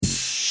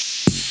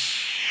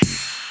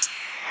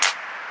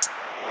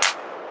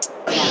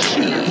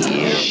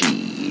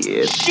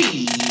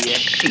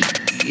Shit.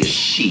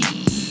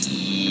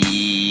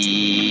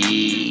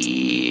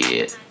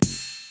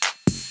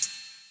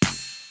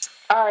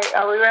 All right,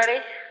 are we ready?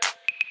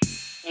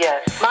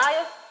 Yes.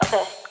 Maya?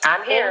 Okay.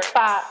 I'm here. In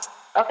 5.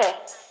 Okay.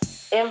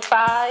 In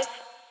 5,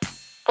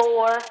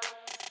 4,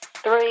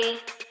 3,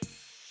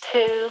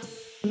 2.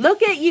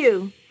 Look at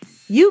you.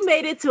 You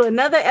made it to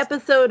another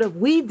episode of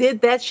We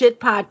Did That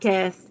Shit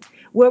podcast,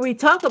 where we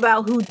talk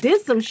about who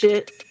did some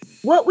shit,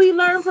 what we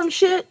learned from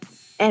shit,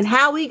 and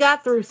how we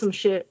got through some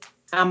shit.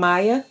 I'm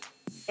Maya.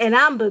 And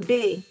I'm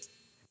Babi.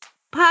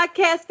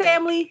 Podcast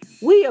family,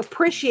 we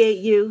appreciate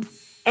you,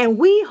 and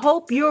we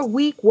hope your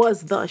week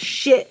was the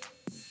shit.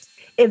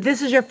 If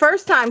this is your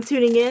first time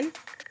tuning in,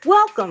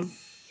 welcome.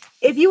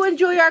 If you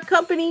enjoy our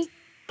company,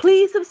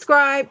 please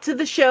subscribe to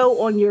the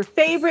show on your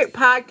favorite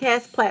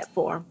podcast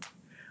platform.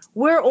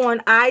 We're on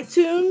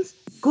iTunes,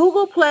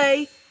 Google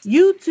Play,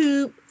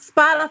 YouTube,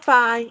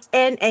 Spotify,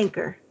 and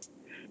Anchor.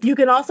 You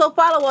can also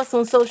follow us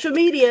on social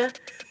media.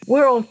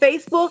 We're on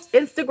Facebook,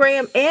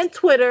 Instagram, and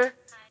Twitter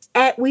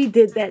at We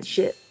Did That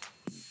Shit.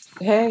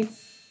 Hey.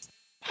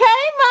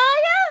 Hey,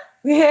 Maya.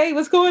 Hey,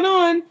 what's going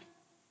on?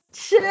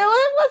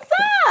 Chillin', what's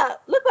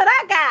up? Look what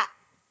I got.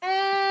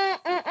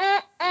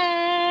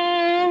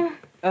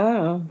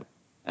 Oh,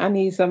 I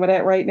need some of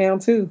that right now,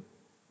 too.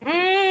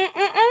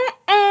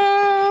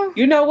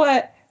 You know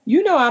what?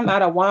 You know I'm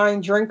not a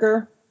wine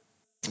drinker.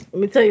 Let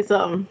me tell you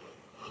something.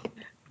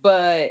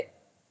 But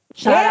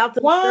Shout out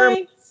to wine.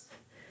 Germans.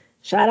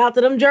 Shout out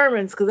to them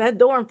Germans, because that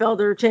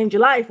Dornfelder changed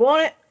your life,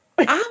 won't it?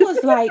 I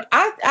was like,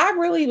 I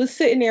really was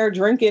sitting there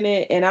drinking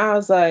it, and I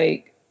was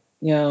like,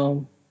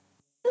 yo,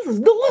 This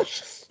is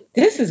delicious.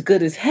 this is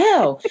good as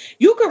hell.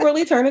 You could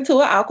really turn into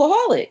an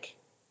alcoholic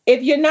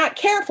if you're not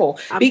careful,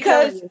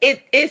 because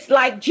it's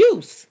like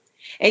juice,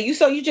 and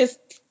you just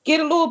get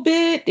a little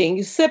bit, then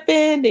you sip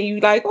in, then you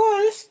like,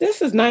 oh,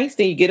 this is nice.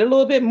 Then you get a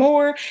little bit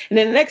more, and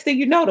then the next thing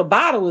you know, the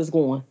bottle is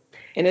gone.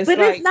 And it's But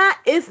like,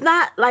 it's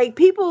not like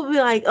people be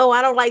like, oh,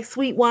 I don't like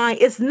sweet wine.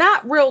 It's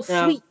not real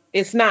no, sweet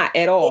it's not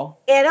at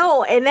all. at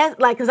all. And that's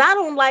like, because I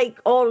don't like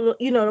all,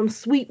 them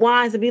sweet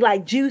wines to be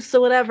like juice or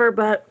whatever.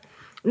 But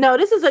no,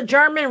 this is a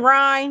German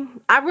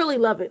Rhine. I really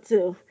love it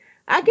too.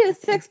 I get a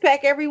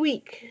 6-pack every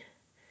week.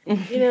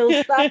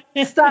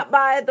 Stop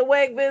by at the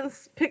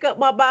Wegmans, pick up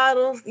my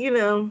bottles,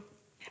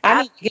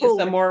 I need to get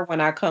some more when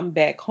I come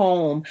back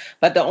home.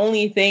 But the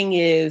only thing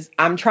is,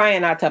 I'm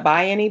trying not to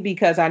buy any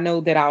because I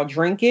know that I'll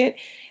drink it.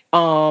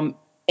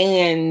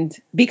 And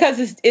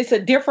because it's a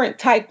different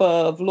type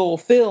of little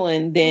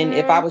feeling than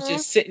if I was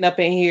just sitting up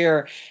in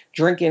here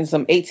drinking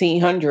some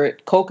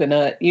 1800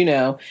 coconut, you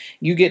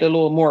get a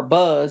little more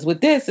buzz. With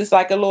this, it's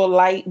like a little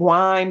light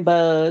wine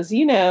buzz, A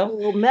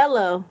little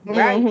mellow,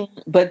 right?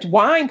 Mm-hmm. But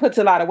wine puts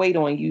a lot of weight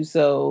on you,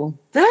 so.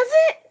 Does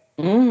it?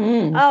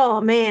 Mm-hmm.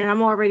 Oh, man,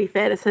 I'm already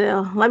fat as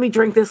hell. Let me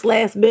drink this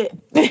last bit.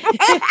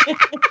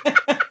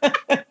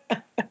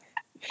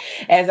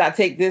 As I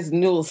take this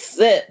little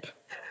sip.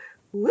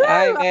 Woo,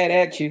 I ain't mad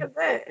at you. How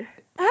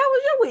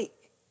was your week?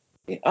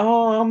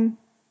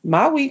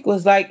 My week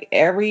was like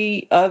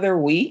every other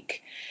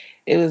week.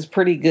 It was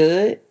pretty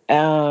good.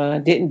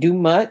 Didn't do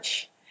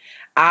much.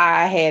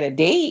 I had a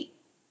date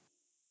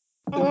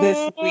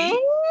this week.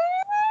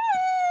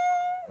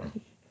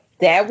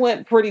 That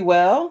went pretty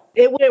well.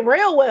 It went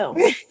real well.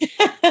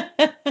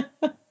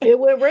 It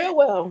went real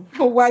well.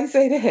 Why you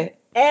say that?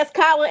 Ask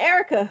Kyle and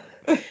Erica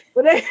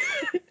when they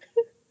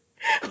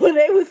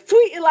was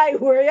tweeting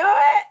like, where y'all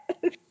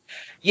at?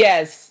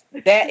 Yes,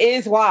 that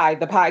is why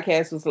the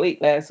podcast was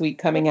late last week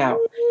coming out.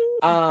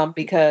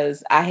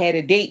 Because I had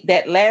a date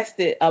that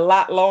lasted a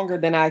lot longer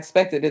than I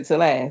expected it to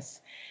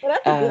last. Well,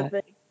 that's a good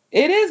thing.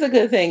 It is a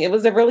good thing. It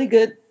was a really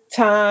good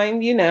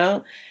time,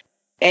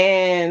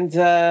 And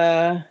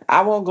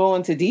I won't go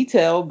into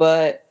detail,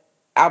 but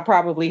I'll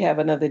probably have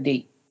another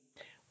date.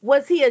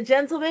 Was he a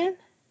gentleman?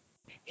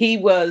 He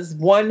was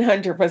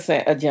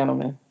 100% a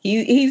gentleman.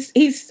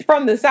 He's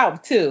from the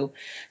South too.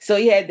 So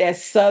he had that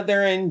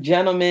Southern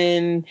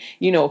gentleman,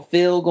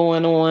 feel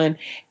going on.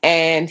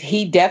 And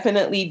he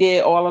definitely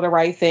did all of the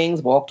right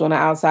things, walked on the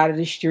outside of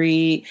the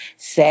street,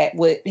 sat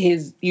with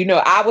his,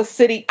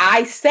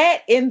 I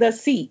sat in the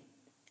seat.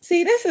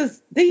 See,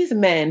 these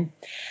men,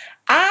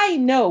 I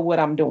know what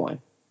I'm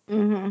doing.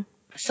 Mm-hmm.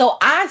 So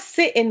I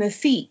sit in the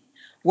seat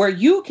where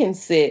you can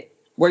sit,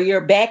 where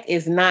your back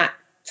is not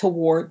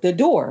toward the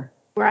door.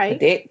 Right.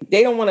 They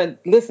don't want to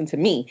listen to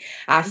me.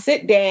 I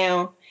sit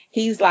down.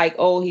 He's like,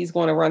 oh, he's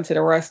going to run to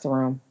the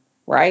restroom.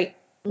 Right.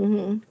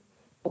 Mm-hmm.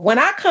 When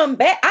I come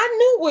back, I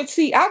knew what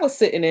seat I was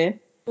sitting in.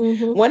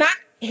 Mm-hmm. When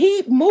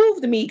he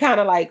moved me kind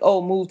of like,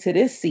 oh, move to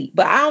this seat.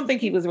 But I don't think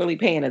he was really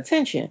paying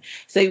attention.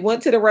 So he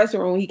went to the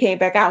restroom. When he came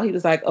back out, he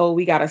was like, oh,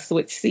 we got to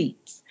switch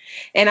seats.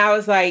 And I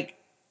was like,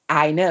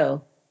 I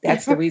know.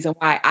 That's the reason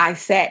why I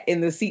sat in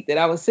the seat that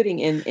I was sitting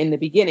in the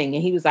beginning.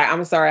 And he was like,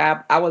 I'm sorry,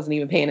 I wasn't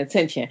even paying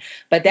attention.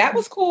 But that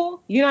was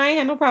cool. I ain't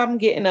had no problem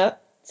getting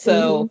up.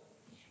 So,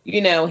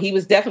 he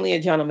was definitely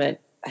a gentleman.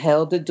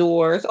 Held the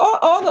doors,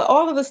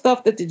 all of the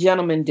stuff that the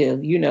gentlemen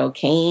do.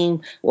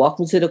 Came,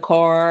 walked me to the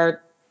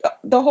car,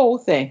 the whole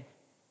thing.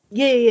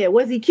 Yeah.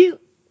 Was he cute?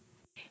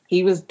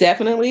 He was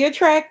definitely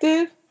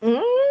attractive,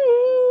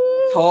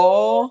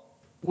 tall.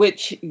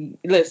 Which,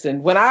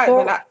 listen,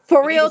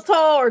 for real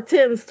tall or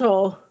Tim's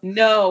tall?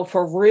 No,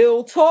 for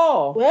real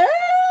tall. What?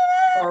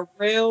 For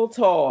real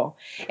tall.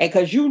 And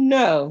because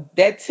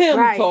that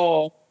Tim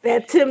tall.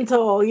 That Tim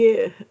tall,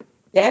 yeah.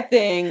 That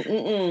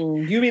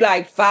thing, you be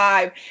like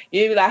 5.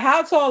 You be like,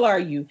 how tall are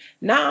you?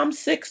 Nah, I'm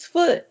 6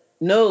 foot.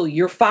 No,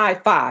 you're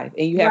 5'5",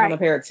 and you have on a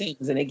pair of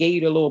Tims, and it gave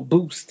you the little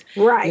boost.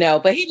 Right. No,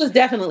 but he was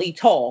definitely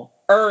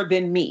taller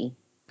than me.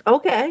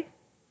 Okay.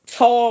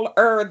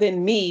 Taller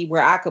than me,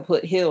 where I could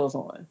put heels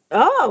on.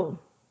 Oh,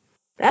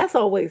 that's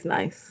always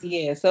nice.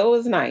 Yeah, so it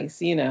was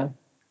nice,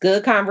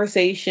 Good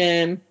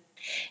conversation.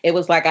 It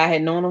was like I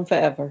had known him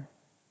forever.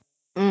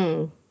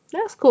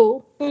 That's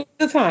cool.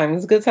 Good time.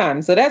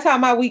 So that's how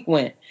my week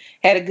went.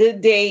 Had a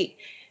good date.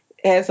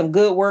 Had some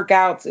good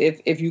workouts,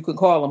 if you could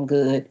call them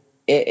good.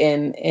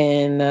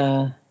 And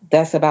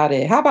that's about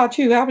it. How about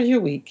you? How was your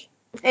week?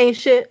 Ain't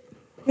shit.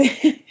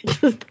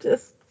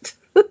 just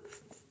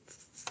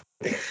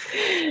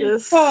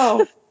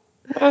oh.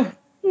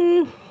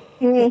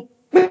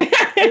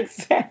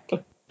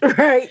 Exactly.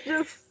 Right.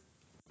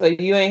 So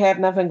you ain't have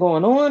nothing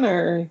going on,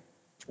 or?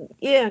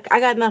 Yeah, I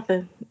got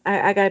nothing.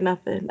 I got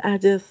nothing.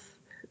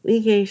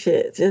 We can't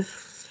shit.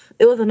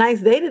 It was a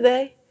nice day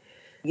today.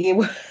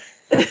 Yeah.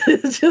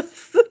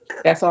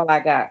 That's all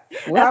I got.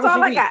 That's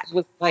all I got. It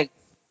was nice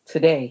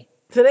today.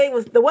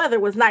 The weather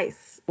was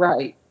nice.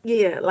 Right.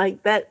 Yeah,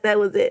 like that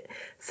was it.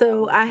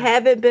 So I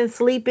haven't been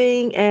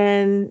sleeping,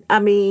 and I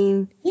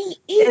mean,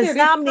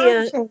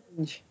 insomnia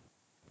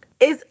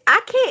is,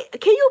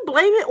 can you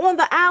blame it on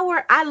the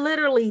hour? I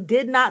literally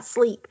did not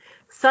sleep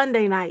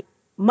Sunday night,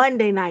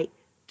 Monday night,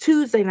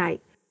 Tuesday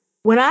night.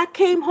 When I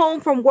came home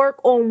from work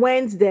on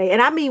Wednesday,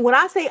 and I mean, when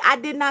I say I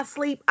did not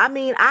sleep, I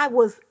mean, I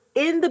was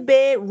in the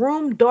bed,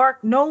 room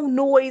dark, no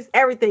noise,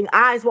 everything,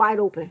 eyes wide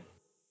open.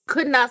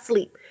 Could not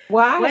sleep.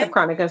 Well, I have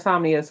chronic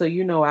insomnia, so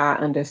I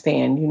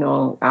understand.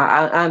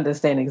 I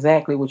understand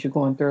exactly what you're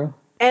going through.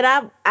 And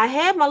I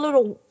had my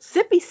little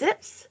sippy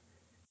sips.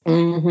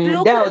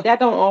 Mm-hmm. That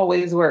don't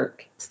always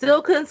work.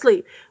 Still couldn't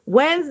sleep.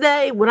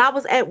 Wednesday, when I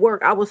was at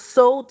work, I was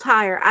so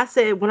tired. I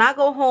said, when I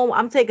go home,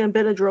 I'm taking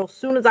Benadryl as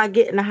soon as I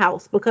get in the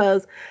house,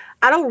 because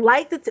I don't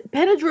like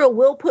Benadryl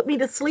will put me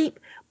to sleep,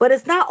 but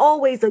it's not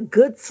always a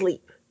good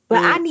sleep.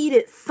 But I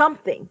needed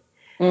something.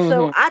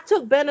 So I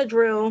took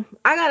Benadryl.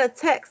 I got a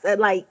text at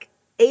like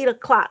 8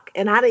 o'clock,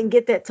 and I didn't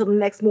get that till the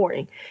next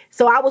morning.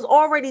 So I was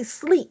already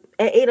asleep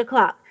at 8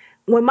 o'clock.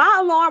 When my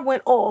alarm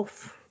went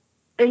off,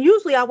 and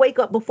usually I wake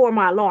up before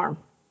my alarm.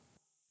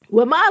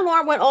 When my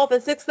alarm went off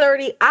at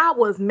 6:30, I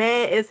was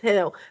mad as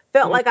hell.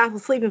 Felt like I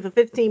was sleeping for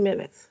 15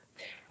 minutes.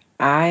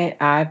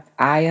 I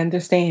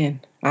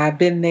understand. I've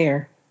been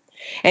there.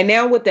 And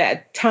now with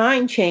that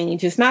time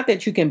change, it's not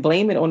that you can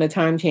blame it on the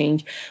time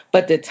change,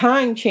 but the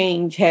time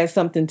change has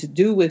something to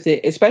do with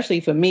it,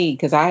 especially for me,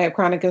 because I have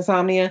chronic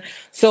insomnia.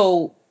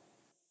 So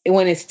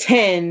when it's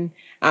 10,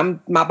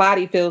 my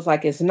body feels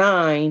like it's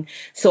 9.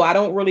 So I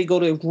don't really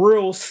go to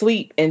real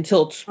sleep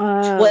until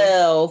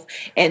 12.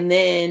 And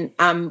then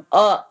I'm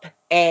up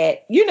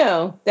at,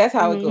 that's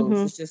how it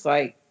goes. It's just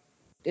like,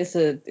 it's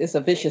a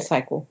vicious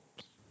cycle.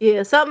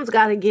 Yeah, something's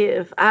got to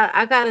give.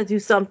 I got to do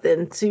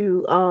something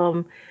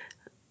to,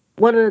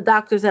 one of the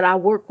doctors that I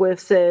work with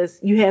says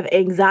you have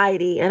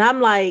anxiety. And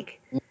I'm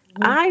like,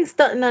 I ain't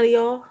stunting none of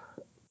y'all.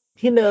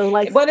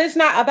 But it's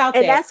not about that.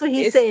 And that's what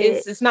he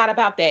said. It's not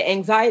about that.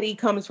 Anxiety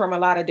comes from a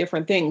lot of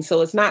different things.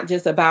 So it's not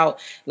just about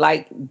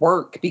like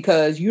work,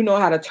 because you know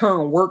how to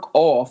turn work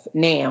off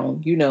now.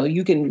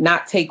 You can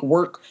not take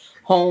work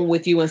home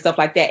with you and stuff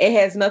like that. It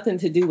has nothing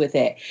to do with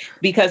that,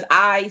 because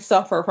I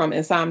suffer from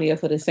insomnia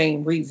for the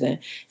same reason.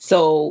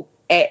 So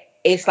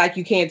it's like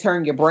you can't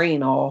turn your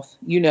brain off,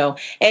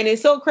 and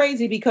it's so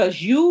crazy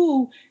because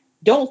you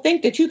don't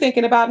think that you're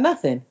thinking about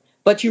nothing,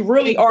 but you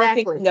really are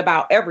thinking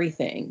about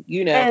everything,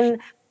 And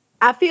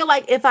I feel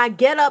like if I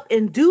get up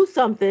and do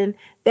something,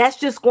 that's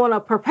just going to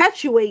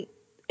perpetuate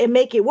and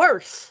make it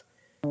worse,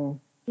 and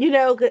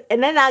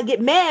then I get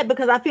mad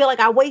because I feel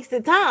like I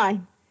wasted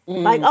time.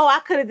 Like, oh, I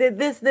could have did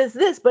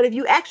this. But if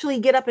you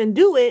actually get up and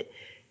do it,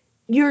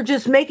 you're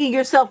just making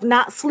yourself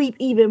not sleep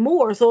even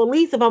more. So at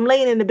least if I'm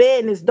laying in the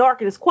bed and it's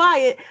dark and it's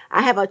quiet,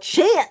 I have a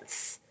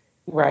chance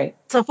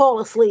to fall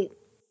asleep.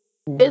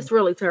 It's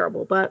really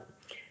terrible, but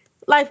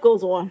life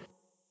goes on.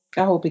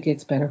 I hope it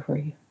gets better for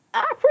you.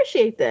 I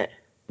appreciate that.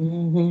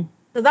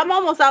 Because I'm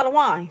almost out of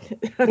wine.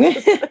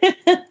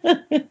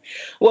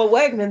 Well,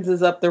 Wegmans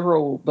is up the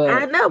road, but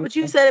I know, but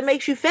you said it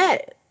makes you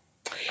fat.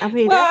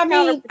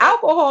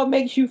 Alcohol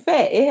makes you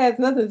fat. It has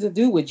nothing to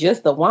do with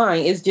just the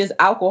wine. It's just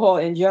alcohol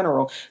in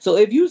general. So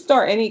if you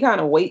start any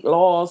kind of weight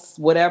loss,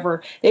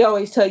 whatever, they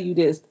always tell you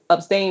this: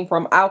 abstain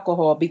from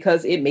alcohol,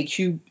 because it makes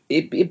you,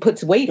 it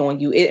puts weight on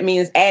you.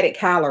 It's added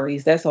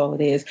calories. That's all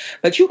it is.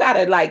 But you got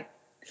to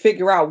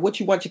figure out what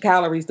you want your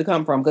calories to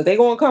come from, because they're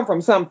going to come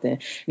from something.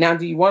 Now,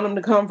 do you want them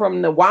to come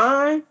from the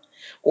wine,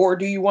 or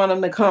do you want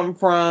them to come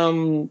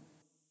from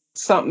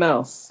something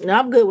else.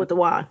 I'm good with the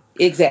wine.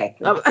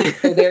 Exactly.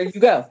 So there you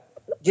go.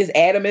 Just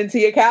add them into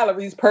your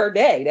calories per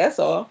day. That's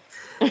all.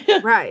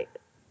 Right.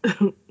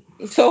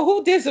 So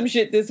who did some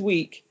shit this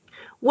week?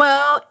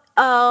 Well,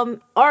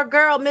 our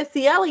girl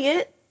Missy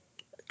Elliott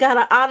got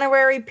an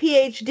honorary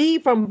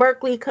PhD from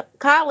Berklee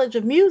College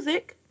of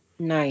Music.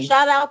 Nice.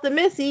 Shout out to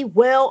Missy.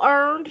 Well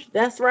earned.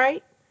 That's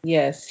right.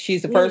 Yes,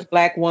 she's the first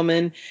Black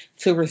woman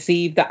to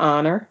receive the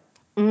honor.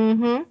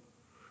 Mm-hmm.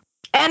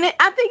 And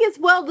I think it's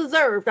well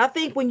deserved. I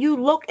think when you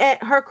look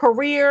at her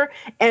career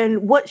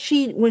and when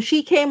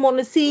she came on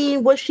the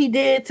scene, what she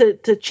did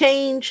to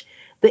change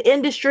the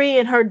industry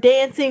and her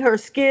dancing, her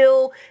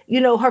skill,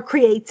 her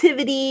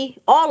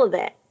creativity, all of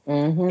that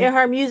in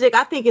her music,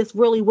 I think it's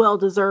really well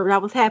deserved. I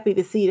was happy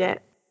to see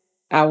that.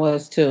 I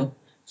was too.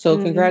 So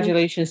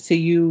congratulations to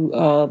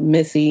you,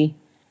 Missy.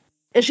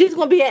 And she's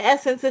going to be at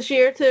Essence this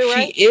year too,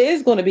 right? She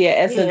is going to be at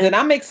Essence. Yeah. And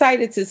I'm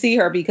excited to see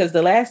her because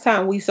the last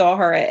time we saw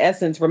her at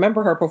Essence,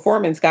 remember her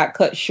performance got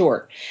cut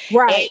short.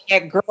 Right.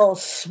 And that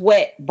girl's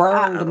sweat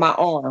burned my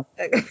arm.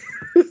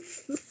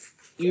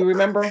 You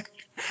remember?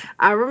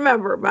 I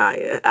remember,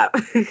 Maya.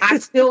 I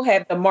still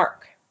have the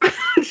mark.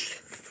 I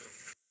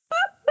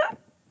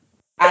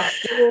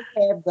still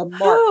have the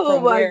mark. Oh,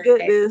 my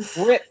goodness.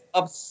 A drip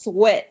of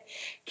sweat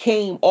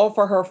came off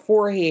of her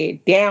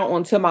forehead down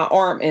onto my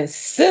arm and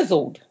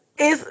sizzled.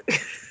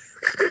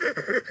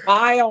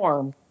 My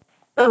arm.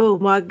 Oh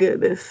my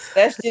goodness.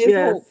 Let's just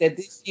hope that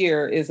this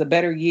year is a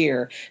better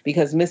year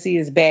because Missy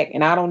is back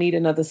and I don't need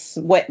another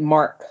sweat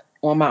mark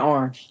on my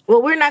arm.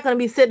 Well, we're not going to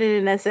be sitting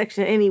in that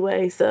section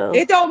anyway, so.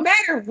 It don't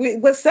matter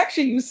what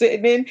section you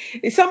sitting in.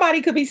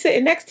 Somebody could be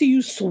sitting next to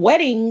you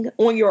sweating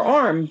on your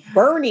arm,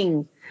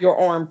 burning your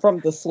arm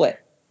from the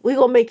sweat. We're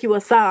going to make you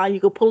a sign.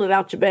 You can pull it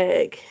out your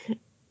bag.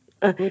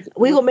 We're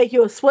going to make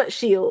you a sweat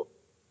shield.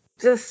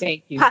 Just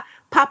thank you.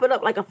 Pop it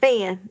up like a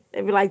fan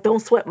and be like,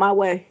 don't sweat my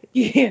way.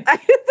 Yeah.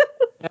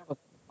 That was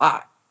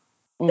hot.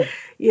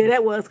 Yeah,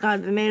 that was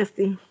kind of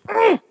nasty.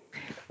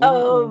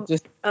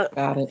 Just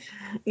got it.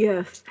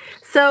 Yes.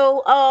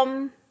 So,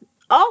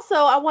 also,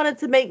 I wanted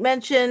to make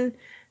mention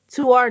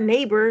to our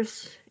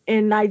neighbors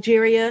in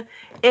Nigeria.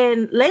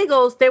 In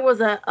Lagos, there was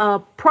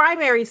a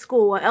primary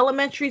school, an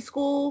elementary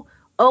school,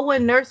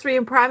 Owen Nursery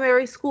and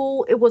Primary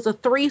School. It was a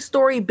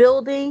 3-story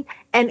building,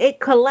 and it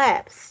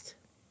collapsed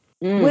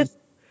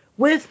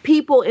with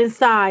people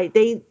inside.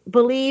 They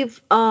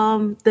believe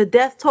the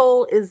death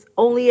toll is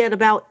only at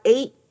about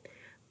 8,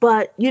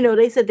 but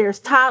they said there's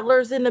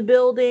toddlers in the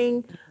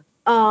building.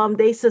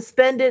 They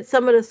suspended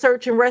some of the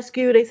search and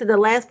rescue. They said the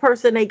last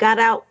person they got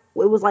out,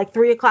 it was like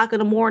 3:00 in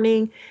the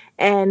morning,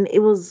 and it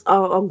was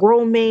a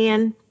grown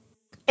man.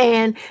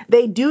 And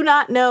they do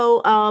not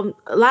know.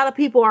 A lot of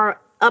people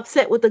are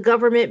upset with the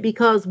government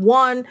because,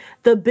 one,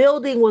 the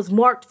building was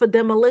marked for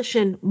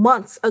demolition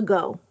months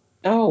ago.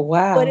 Oh,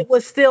 wow. But it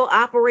was still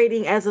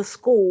operating as a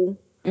school.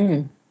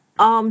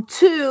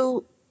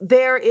 2,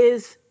 there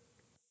is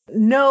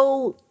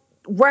no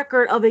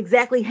record of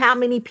exactly how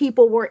many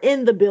people were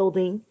in the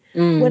building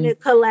when it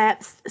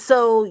collapsed.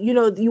 So,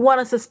 you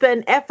want to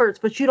suspend efforts,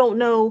 but you don't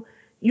know,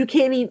 you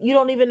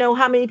don't even know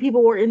how many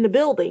people were in the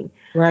building.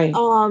 Right.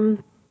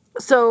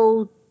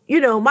 So,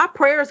 my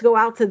prayers go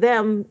out to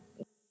them.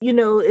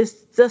 It's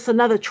just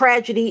another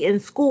tragedy in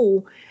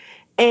school.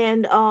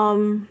 And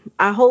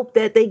I hope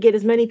that they get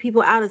as many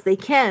people out as they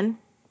can.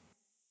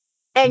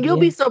 And you'll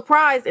be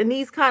surprised in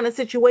these kind of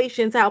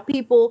situations how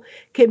people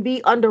can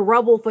be under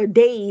rubble for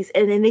days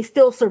and then they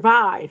still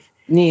survive.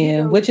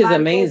 Yeah, which is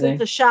amazing.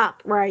 To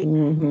shock, right?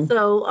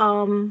 So,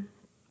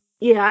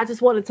 I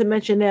just wanted to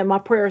mention that my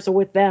prayers are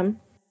with them.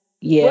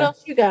 Yeah. What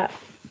else you got?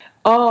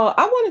 I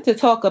wanted to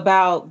talk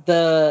about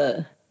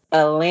the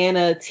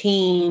Atlanta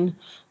teen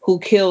who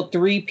killed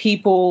 3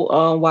 people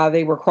while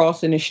they were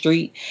crossing the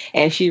street,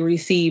 and she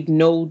received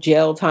no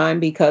jail time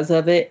because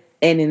of it.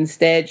 And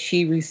instead,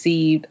 she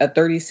received a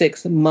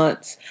 36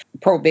 months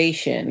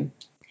probation.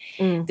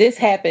 This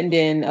happened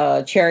in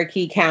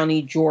Cherokee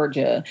County,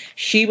 Georgia.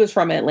 She was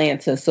from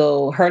Atlanta,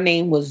 so her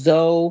name was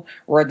Zoe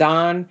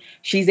Rodon.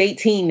 She's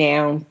 18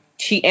 now.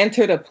 She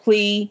entered a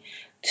plea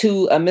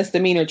to a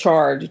misdemeanor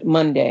charge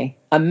Monday.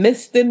 A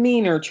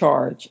misdemeanor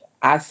charge.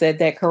 I said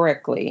that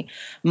correctly.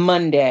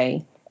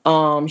 Monday.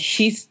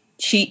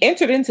 She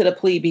entered into the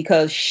plea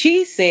because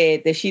she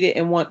said that she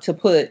didn't want to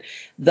put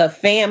the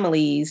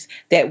families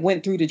that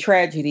went through the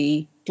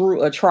tragedy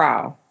through a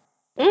trial.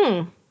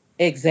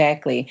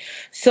 Exactly.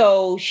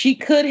 So she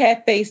could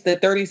have faced the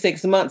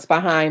 36 months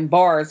behind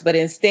bars, but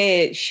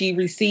instead she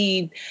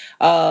received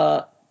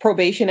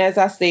probation, as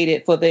I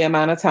stated, for the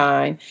amount of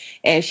time.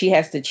 And she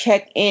has to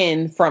check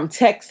in from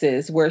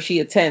Texas, where she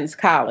attends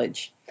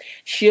college.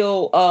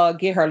 She'll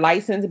get her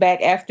license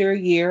back after a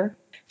year.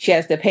 She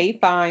has to pay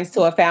fines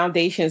to a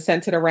foundation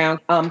centered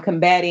around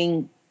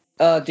combating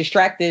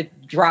distracted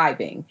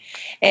driving.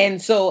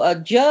 And so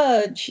the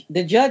judge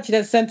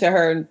that sentenced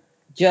her,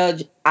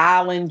 Judge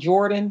Alan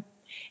Jordan,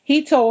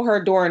 he told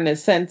her during the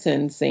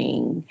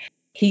sentencing,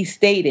 he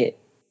stated,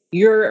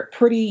 "You're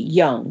pretty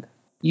young.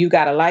 You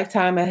got a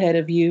lifetime ahead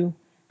of you.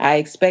 I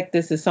expect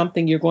this is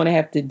something you're going to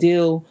have to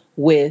deal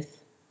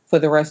with for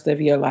the rest of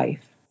your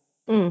life.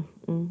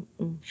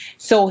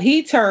 So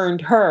he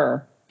turned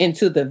her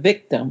into the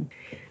victim.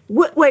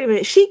 Wait a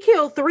minute. She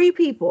killed 3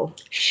 people.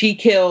 She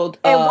killed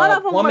and one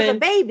of them was a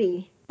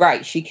baby.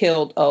 Right. She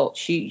killed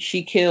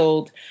she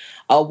killed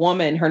a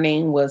woman. Her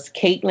name was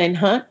Caitlin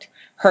Hunt,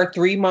 her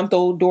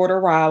 3-month-old daughter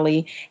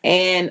Riley,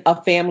 and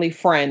a family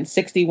friend,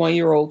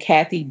 61-year-old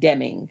Kathy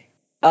Deming.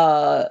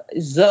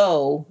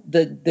 Zoe,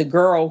 the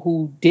girl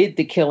who did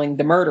the killing,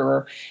 the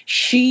murderer,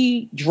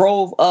 she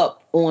drove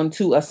up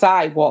onto a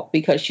sidewalk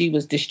because she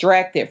was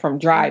distracted from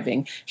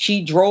driving.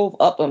 She drove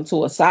up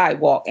onto a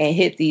sidewalk and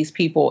hit these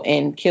people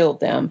and killed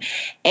them.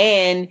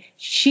 And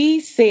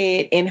she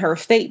said in her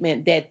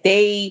statement that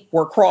they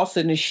were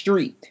crossing the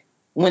street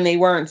when they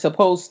weren't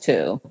supposed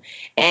to,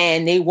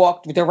 and they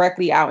walked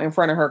directly out in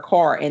front of her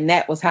car, and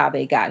that was how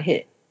they got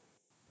hit.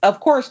 Of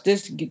course,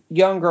 this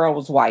young girl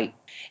was white.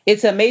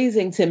 It's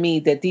amazing to me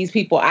that these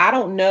people, I've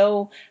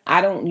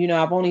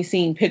only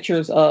seen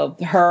pictures of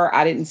her.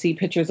 I didn't see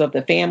pictures of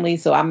the family,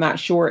 so I'm not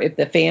sure if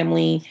the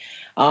family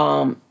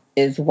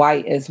is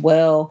white as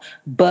well.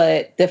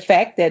 But the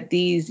fact that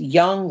these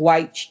young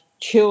white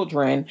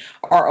children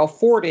are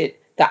afforded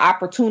the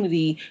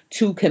opportunity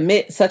to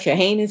commit such a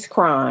heinous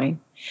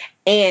crime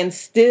and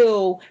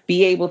still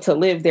be able to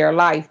live their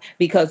life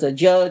because a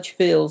judge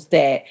feels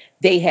that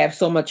they have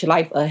so much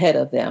life ahead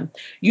of them.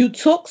 You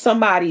took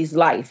somebody's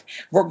life,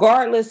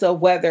 regardless of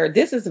whether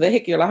this is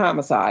vehicular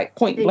homicide,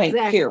 point blank,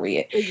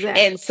 period.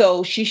 Exactly. And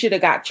so she should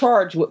have got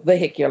charged with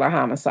vehicular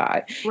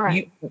homicide.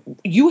 Right.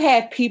 You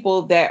have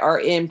people that are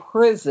in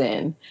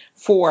prison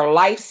for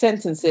life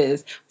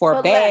sentences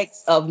for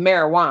bags of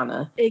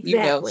marijuana.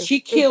 Exactly. She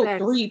killed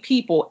 3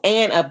 people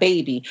and a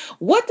baby.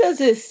 What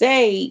does it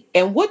say?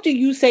 And what do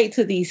you say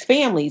to these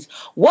families?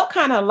 What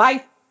kind of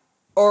life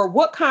or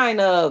what kind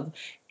of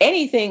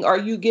anything are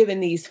you giving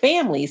these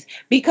families?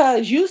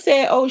 Because you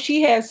said, oh,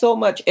 she has so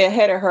much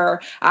ahead of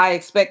her, I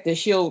expect that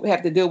she'll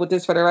have to deal with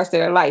this for the rest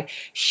of her life.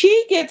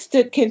 She gets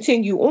to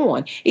continue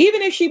on.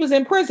 Even if she was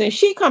in prison,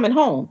 she coming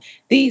home.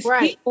 These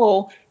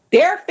people,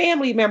 their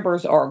family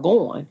members are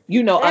gone.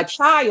 A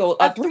child,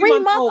 a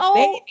 3-month-old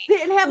baby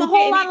didn't have a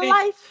whole lot of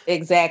life.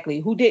 Exactly.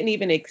 Who didn't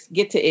even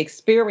get to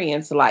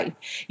experience life.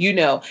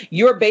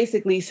 You're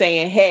basically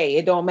saying, hey,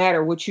 it don't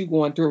matter what you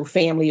going through,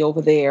 family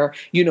over there.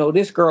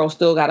 This girl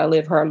still got to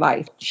live her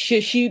life.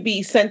 Should she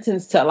be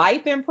sentenced to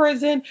life in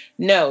prison?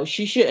 No,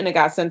 she shouldn't have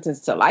got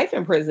sentenced to life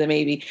in prison,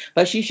 maybe,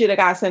 but she should have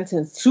got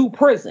sentenced to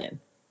prison.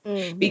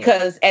 Mm-hmm.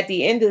 Because at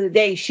the end of the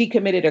day, she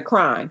committed a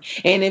crime.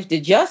 And if the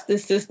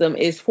justice system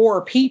is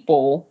for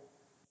people,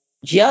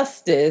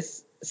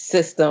 justice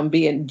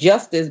being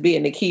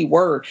the key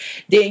word,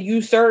 then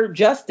you serve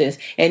justice.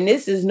 And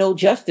this is no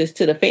justice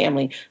to the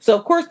family. So,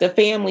 of course, the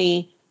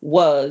family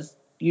was,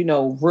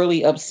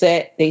 really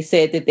upset. They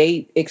said that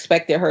they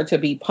expected her to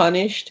be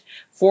punished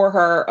for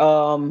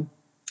her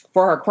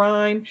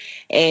crime.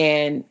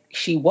 And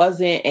she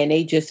wasn't. And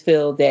they just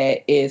feel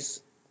that it's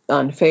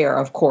unfair,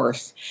 of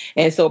course.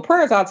 And so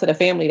prayers out to the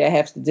family that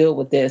has to deal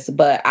with this.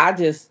 But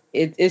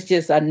it's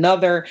just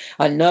another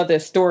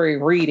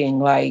story reading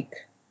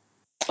like,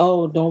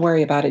 oh, don't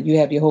worry about it. You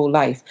have your whole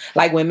life.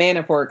 Like when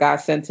Manafort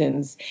got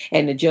sentenced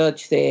and the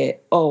judge said,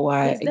 oh,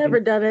 he's never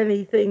done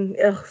anything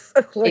else.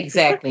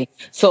 Exactly.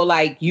 So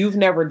like, you've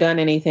never done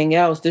anything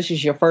else. This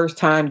is your first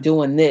time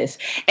doing this.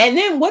 And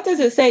then what does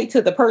it say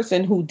to the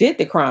person who did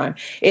the crime?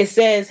 It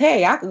says,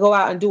 hey, I could go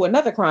out and do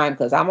another crime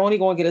because I'm only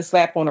going to get a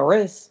slap on the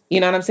wrist. You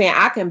know what I'm saying?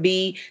 I can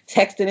be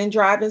texting and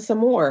driving some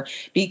more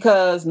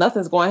because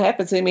nothing's going to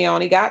happen to me. I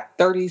only got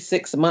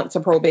 36 months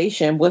of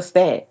probation. What's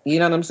that? You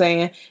know what I'm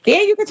saying?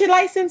 Then you get your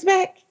license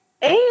back.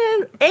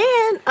 And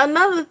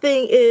another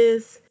thing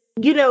is,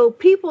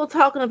 people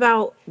talking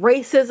about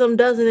racism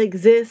doesn't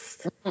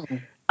exist.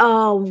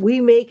 Mm-hmm. We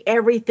make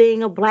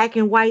everything a black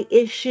and white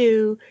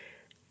issue.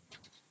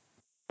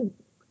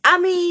 I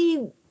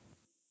mean,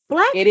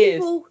 black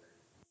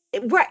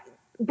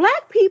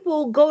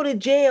people go to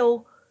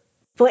jail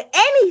for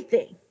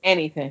anything,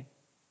 and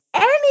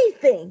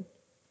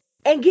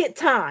get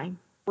time.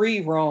 Free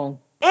wrong.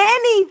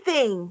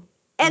 Anything,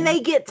 and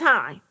they get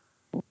time.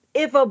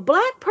 If a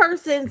black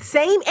person,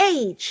 same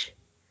age,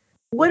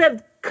 would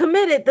have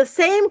committed the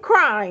same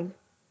crime,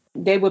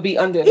 they would be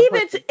under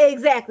even to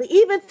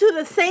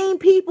the same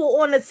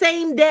people on the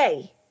same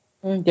day.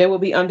 They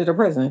would be under the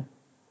prison.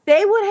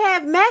 They would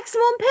have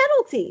maximum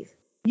penalties.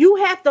 You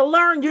have to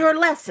learn your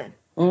lesson.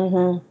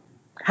 Mm-hmm.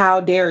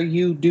 How dare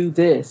you do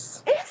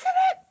this? Isn't it?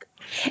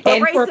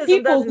 And for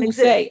people who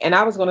say, and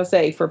I was going to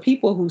say, for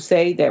people who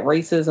say that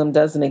racism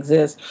doesn't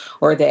exist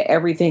or that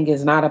everything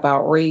is not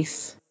about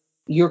race,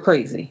 you're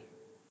crazy,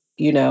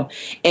 and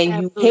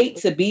Absolutely. You hate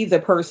to be the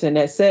person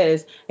that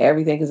says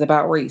everything is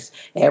about race.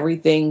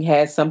 Everything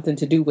has something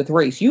to do with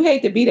race. You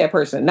hate to be that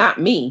person, not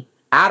me.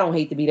 I don't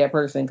hate to be that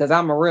person because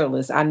I'm a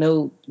realist. I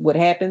know what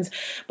happens,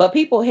 but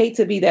people hate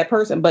to be that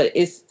person. But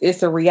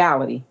it's a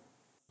reality.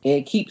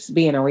 It keeps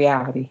being a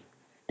reality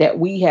that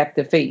we have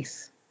to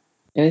face.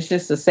 And it's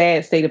just a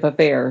sad state of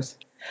affairs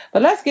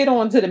But let's get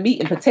on to the meat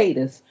and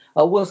potatoes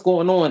of what's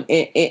going on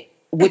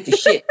with the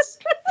shits.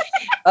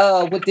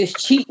 With this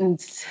cheating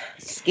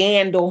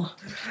scandal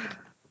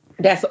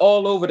that's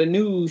all over the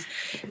news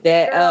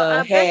that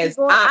I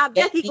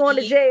bet he's going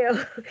to jail.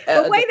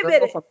 But wait a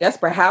minute. From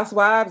Desperate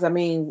Housewives. I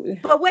mean,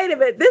 but wait a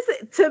minute.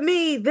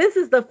 This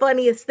is the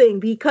funniest thing,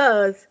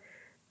 because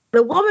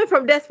the woman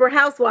from Desperate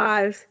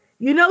Housewives,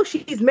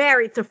 she's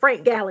married to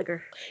Frank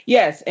Gallagher.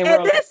 Yes, and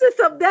this is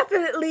some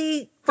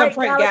Frank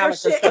Gallagher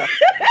shit. Stuff.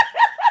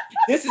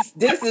 This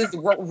is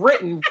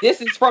written.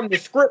 This is from the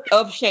script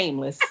of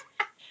Shameless.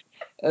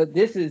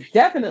 This is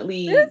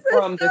definitely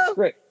from the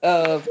script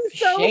of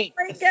Shameless.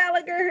 Frank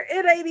Gallagher,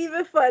 it ain't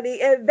even funny,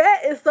 and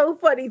that is so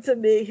funny to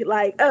me.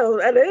 Like, oh,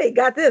 and they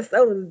got this.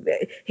 Oh,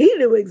 he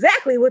knew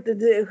exactly what to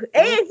do,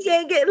 and he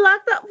ain't getting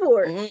locked up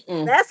for it.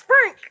 That's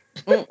Frank.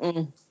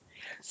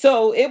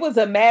 So it was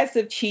a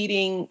massive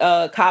cheating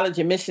college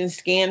admissions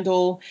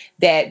scandal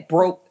that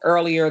broke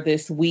earlier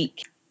this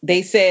week.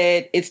 They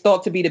said it's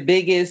thought to be the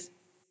biggest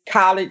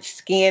college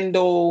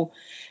scandal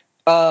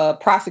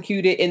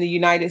prosecuted in the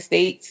United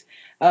States.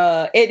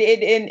 And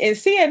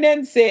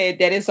CNN said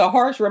that it's a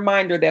harsh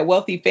reminder that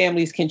wealthy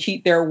families can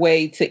cheat their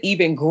way to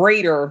even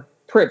greater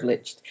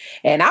privilege.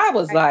 And I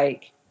was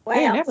like,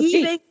 wow,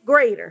 even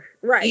greater,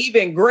 right?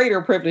 Even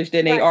greater privilege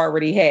than they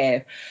already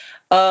have.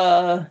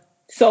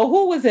 So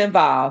who was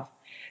involved?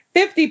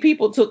 50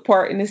 people took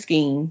part in the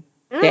scheme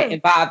that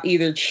involved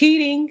either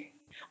cheating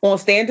on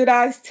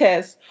standardized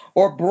tests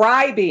or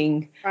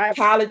bribing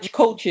college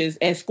coaches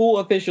and school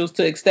officials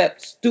to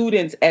accept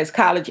students as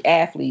college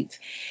athletes,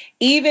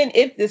 even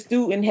if the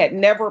student had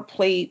never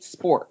played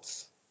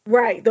sports.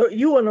 Right.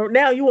 You on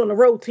the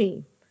road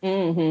team.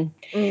 So,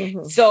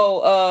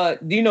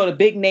 the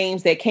big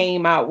names that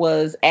came out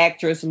was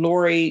actress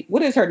Lori.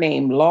 What is her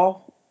name?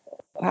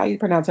 How you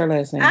pronounce her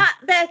last name?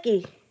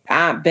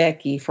 Aunt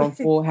Becky from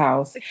Full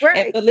House.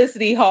 And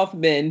Felicity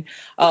Huffman,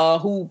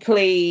 who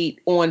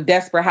played on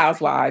Desperate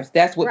Housewives.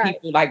 That's what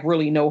people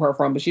really know her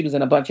from, but she was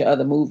in a bunch of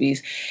other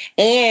movies.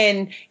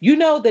 And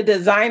the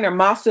designer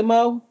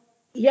Massimo?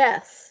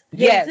 Yes.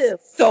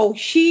 So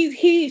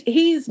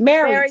he's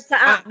married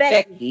to Aunt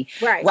Becky.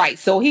 Right.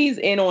 So he's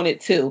in on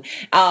it too.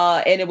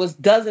 And it was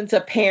dozens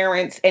of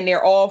parents, and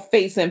they're all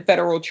facing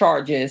federal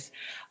charges.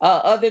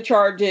 Other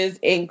charges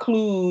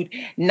include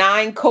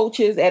 9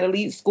 coaches at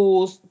elite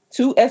schools,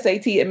 2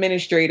 SAT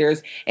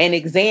administrators, an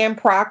exam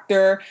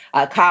proctor,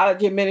 a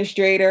college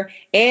administrator,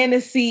 and a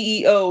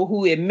CEO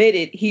who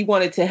admitted he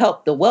wanted to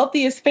help the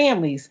wealthiest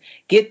families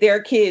get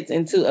their kids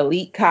into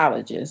elite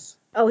colleges.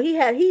 Oh,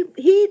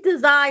 he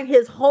designed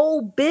his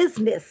whole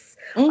business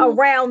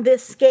around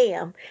this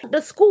scam.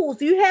 The schools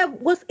it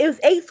was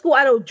 8 schools.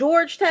 I know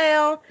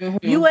Georgetown,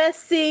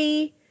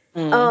 USC.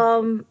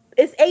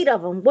 It's 8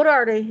 of them. What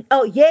are they?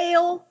 Oh,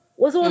 Yale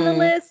was on the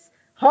list.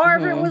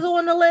 Harvard was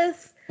on the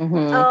list.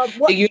 The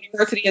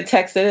University of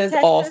Texas,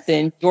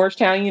 Austin,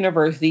 Georgetown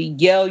University,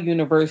 Yale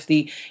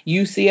University,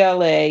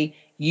 UCLA,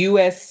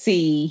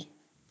 USC.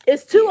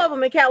 It's 2 of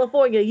them in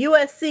California,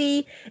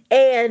 USC,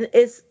 and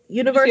it's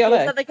University of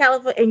Southern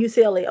California and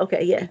UCLA.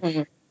 Okay,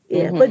 yeah.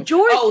 Yeah, but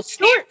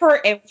Stanford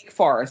and Wake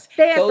Forest.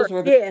 Those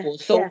were the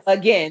schools. So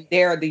again,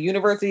 they're the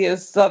University of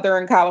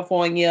Southern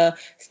California,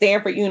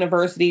 Stanford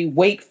University,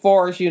 Wake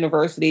Forest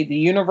University, the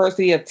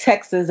University of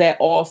Texas at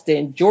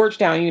Austin,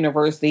 Georgetown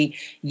University,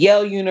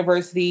 Yale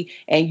University,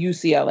 and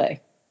UCLA.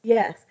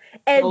 Yes.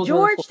 And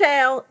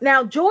Georgetown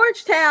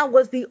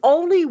was the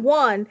only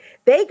one.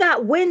 They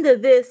got wind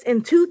of this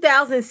in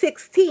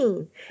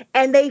 2016,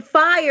 and they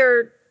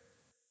fired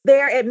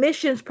their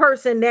admissions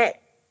person that,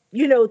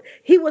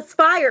 he was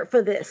fired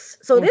for this.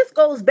 So this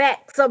goes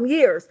back some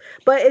years.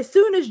 But as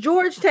soon as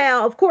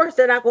Georgetown, of course,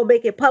 they're not going to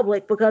make it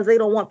public because they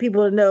don't want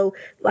people to know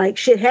like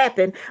shit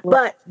happened.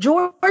 But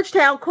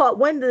Georgetown caught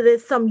wind of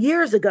this some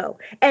years ago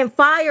and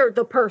fired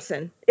the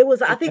person. It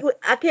was, I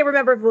can't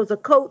remember if it was a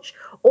coach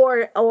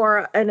or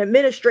an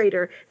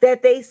administrator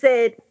that they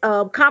said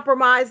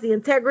compromised the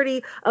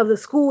integrity of the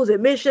school's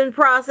admission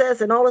process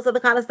and all this other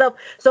kind of stuff.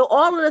 So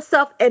all of this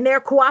stuff, and they're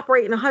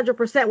cooperating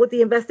 100% with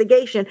the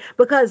investigation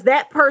because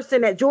that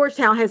person at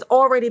Georgetown has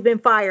already been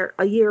fired over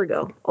a year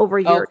ago.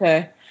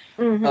 Okay.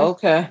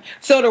 Okay.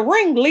 So the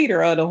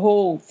ringleader of the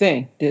whole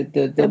thing,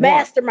 the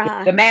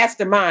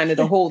mastermind of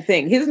the whole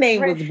thing, his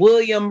name was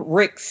William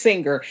Rick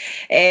Singer,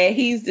 and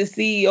he's the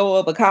CEO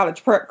of a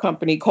college prep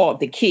company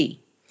called The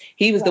Key.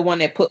 He was the one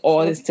that put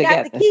all this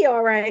together. Got the key,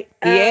 all right.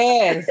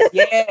 Yes.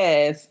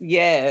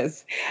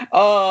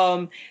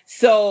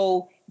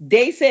 So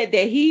they said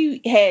that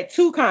he had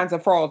 2 kinds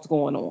of frauds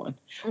going on.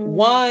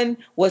 One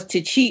was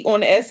to cheat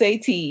on the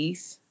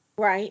SATs.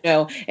 Right.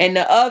 And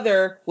the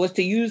other was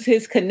to use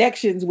his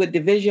connections with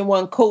Division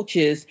I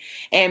coaches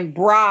and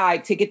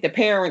bribe to get the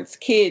parents'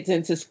 kids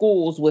into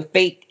schools with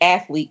fake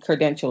athlete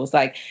credentials.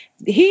 Like,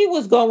 he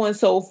was going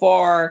so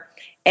far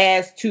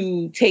as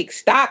to take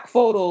stock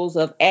photos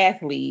of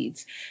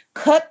athletes,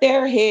 cut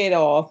their head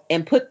off,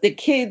 and put the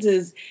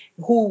kids'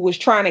 who was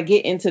trying to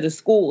get into the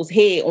school's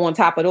head on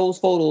top of those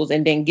photos,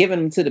 and then giving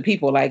them to the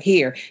people like,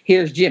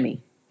 here's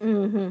Jimmy.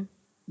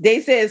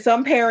 They said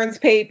some parents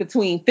paid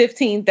between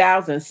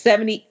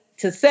 $15,070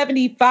 to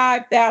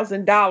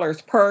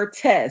 $75,000 per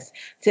test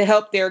to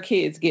help their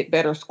kids get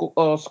better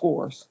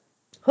scores.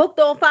 Hooked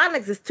on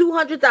Phonics is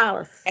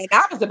 $200. And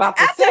I was about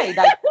to say,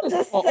 like, what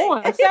is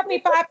going on?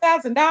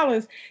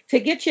 $75,000 to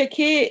get your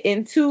kid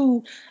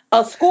into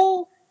a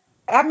school?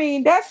 I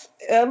mean, that's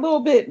a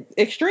little bit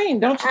extreme,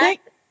 don't you think?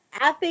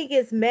 I think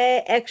it's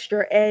mad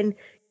extra, and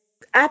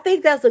I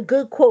think that's a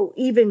good quote,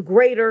 even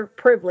greater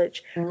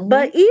privilege. Mm-hmm.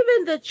 But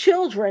even the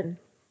children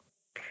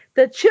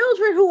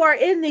who are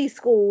in these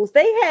schools,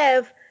 they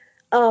have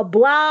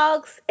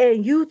blogs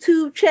and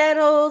YouTube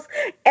channels.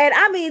 And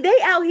I mean, they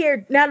out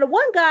here. Now, the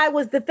one guy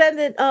was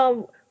defending,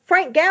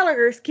 Frank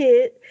Gallagher's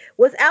kid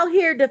was out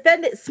here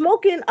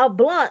smoking a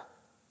blunt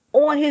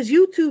on his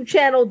YouTube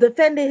channel,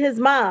 defending his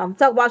mom.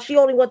 Talk about she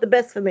only want the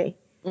best for me.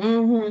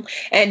 Mm-hmm.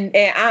 And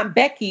Aunt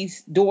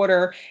Becky's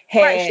daughter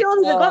had, right, she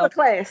don't even go to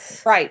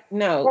class. Right,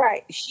 no.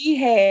 Right. She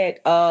had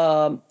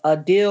a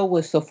deal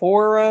with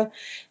Sephora.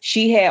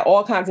 She had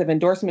all kinds of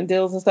endorsement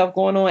deals and stuff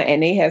going on,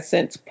 and they have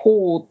since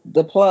pulled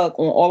the plug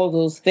on all of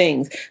those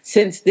things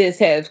since this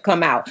has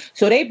come out.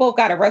 So they both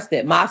got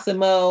arrested.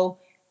 Massimo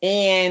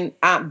and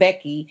Aunt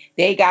Becky,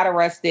 they got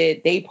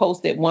arrested. They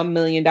posted $1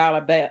 million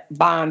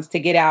bonds to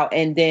get out.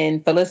 And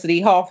then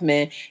Felicity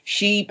Huffman,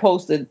 she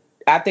posted,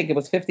 I think it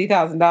was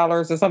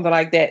 $50,000 or something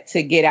like that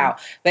to get out.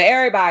 But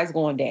everybody's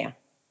going down.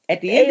 At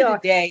the end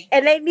of the day.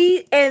 And they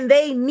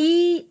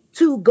need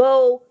to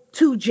go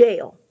to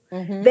jail.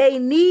 Mm-hmm. They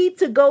need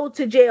to go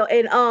to jail.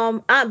 And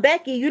Aunt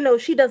Becky, you know,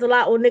 she does a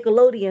lot on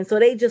Nickelodeon, so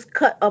they just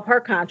cut up her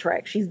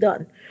contract. She's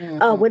done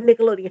with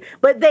Nickelodeon.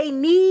 But they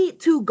need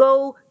to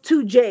go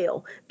to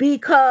jail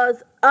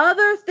because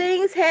other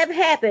things have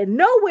happened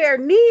nowhere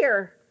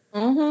near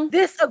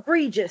this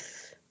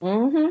egregious.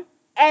 Mm-hmm.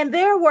 And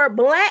there were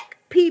Black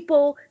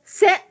people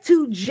sent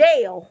to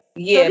jail.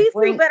 Yeah, so these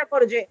people better go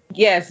to jail.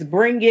 Yes,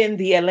 bring in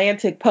the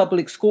Atlantic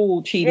Public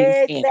School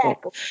cheating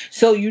scandal.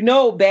 So, you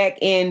know, back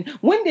in,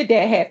 when did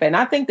that happen?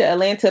 I think the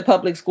Atlanta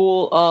Public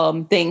School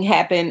thing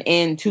happened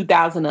in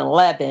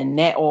 2011.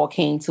 That all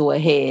came to a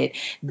head.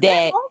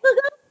 Yeah,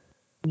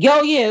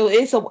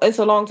 it's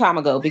a long time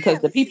ago because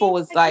the people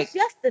was like,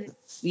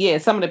 yeah,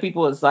 some of the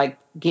people was like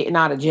getting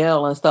out of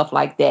jail and stuff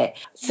like that.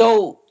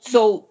 So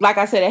like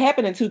I said, it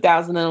happened in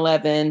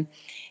 2011.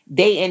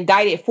 They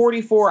indicted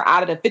 44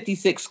 out of the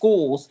 56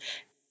 schools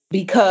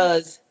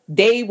because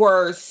they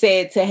were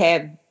said to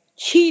have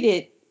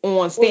cheated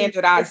on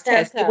standardized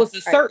tests. It was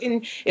a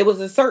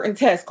certain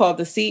test called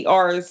the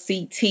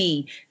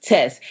CRCT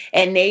test.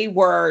 And they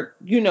were,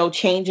 you know,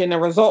 changing the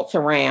results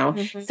around,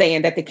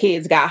 saying that the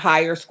kids got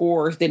higher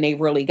scores than they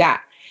really got.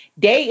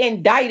 They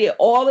indicted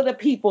all of the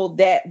people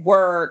that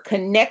were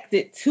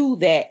connected to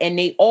that, and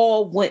they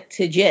all went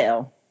to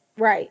jail.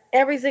 Right.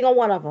 Every single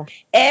one of them.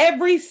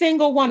 Every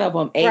single one of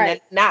them. And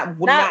right. not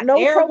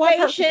no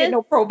probation.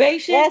 No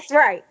probation. That's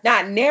right.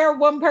 Not near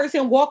one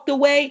person walked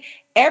away.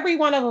 Every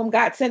one of them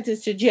got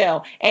sentenced to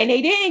jail. And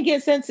they didn't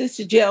get sentenced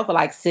to jail for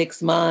like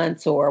 6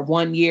 months or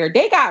 1 year.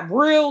 They got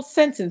real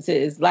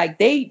sentences. Like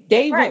they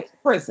went to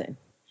prison.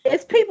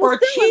 It's people for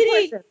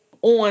cheating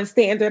on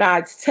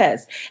standardized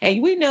tests.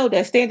 And we know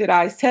that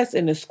standardized tests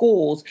in the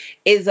schools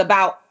is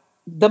about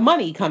the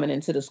money coming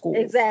into the schools.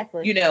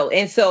 Exactly. You know,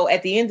 and so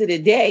at the end of the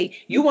day,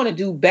 you want to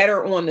do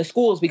better on the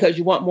schools because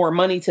you want more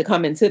money to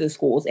come into the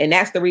schools. And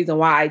that's the reason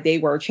why they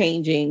were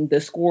changing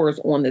the scores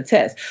on the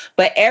test.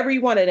 But every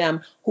one of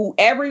them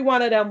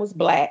was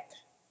Black.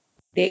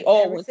 They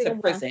all went to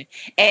prison.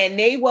 And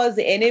it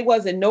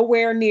wasn't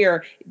nowhere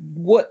near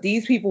what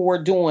these people were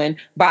doing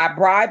by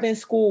bribing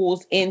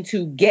schools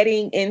into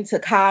getting into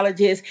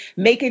colleges,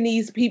 making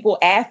these people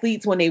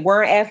athletes when they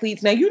weren't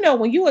athletes. Now, you know,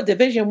 when you're a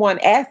Division I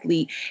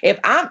athlete,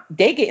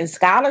 they getting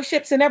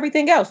scholarships and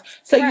everything else.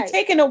 So you're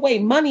taking away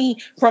money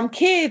from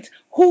kids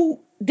who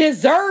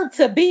deserve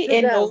to be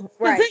in those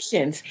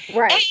positions.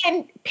 Right.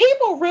 And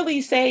people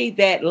really say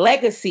that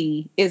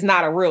legacy is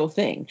not a real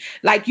thing.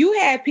 Like, you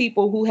have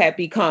people who have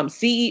become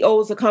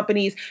CEOs of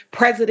companies,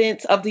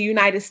 presidents of the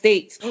United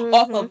States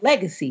off of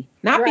legacy,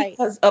 not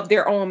because of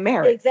their own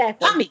merit.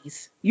 Exactly.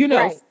 Dummies, you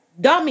know,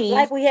 dummies.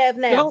 Like we have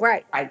now,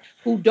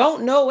 who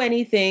don't know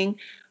anything,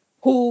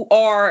 who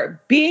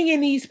are being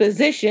in these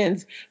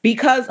positions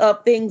because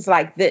of things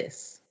like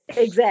this.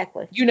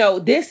 Exactly. You know,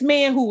 this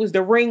man who was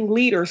the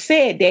ringleader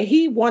said that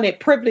he wanted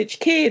privileged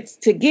kids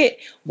to get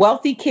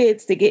wealthy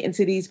kids to get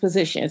into these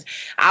positions.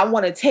 I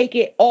want to take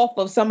it off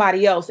of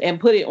somebody else and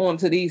put it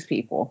onto these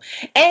people.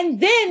 And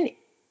then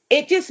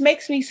it just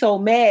makes me so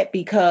mad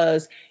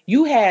because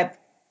you have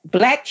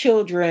Black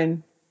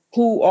children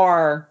who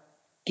are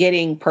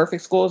getting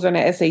perfect scores on the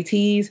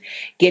SATs,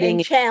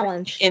 getting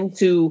challenged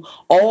into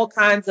all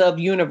kinds of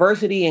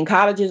university and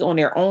colleges on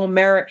their own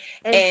merit.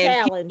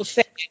 And challenged.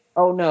 Say,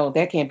 oh no,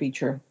 that can't be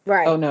true.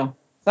 Right. Oh no.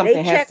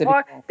 Something has to be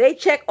wrong. They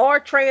check our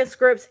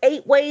transcripts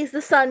 8 ways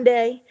to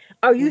Sunday.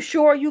 Are you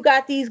sure you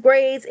got these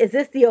grades? Is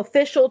this the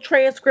official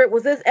transcript?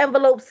 Was this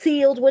envelope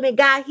sealed when it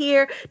got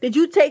here? Did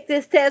you take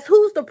this test?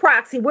 Who's the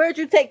proxy? Where did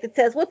you take the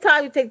test? What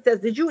time you take the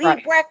test? Did you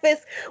eat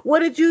breakfast?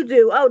 What did you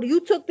do? Oh, you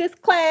took this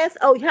class?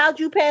 Oh, how'd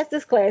you pass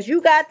this class?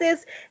 You got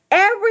this?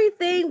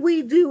 Everything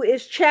we do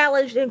is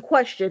challenged and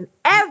questioned.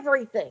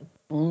 Everything.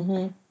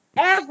 Mm-hmm.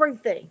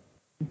 Everything.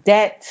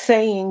 That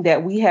saying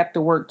that we have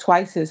to work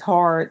twice as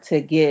hard to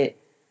get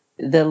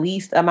the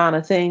least amount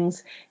of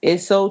things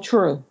is so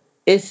true.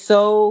 It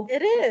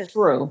is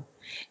true.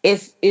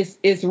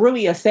 It's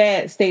really a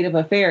sad state of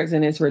affairs,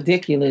 and it's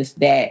ridiculous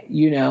that,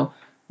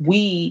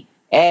 we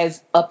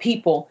as a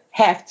people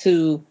have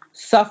to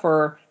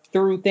suffer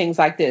through things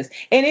like this.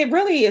 And it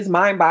really is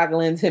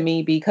mind-boggling to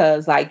me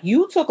because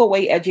you took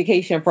away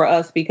education from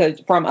us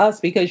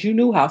because you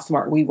knew how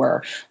smart we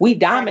were. We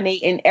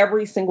dominate in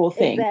every single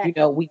thing.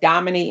 Exactly. We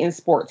dominate in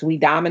sports, we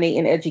dominate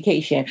in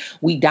education,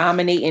 we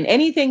dominate in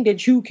anything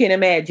that you can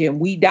imagine,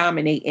 we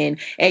dominate in,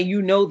 and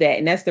that.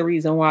 And that's the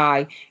reason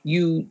why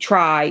you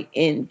try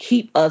and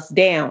keep us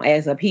down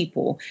as a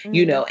people,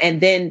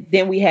 and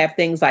then we have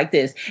things like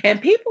this.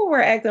 And people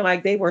were acting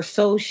like they were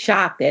so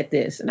shocked at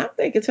this. And I'm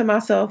thinking to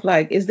myself,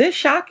 is this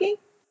shocking?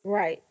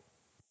 Right.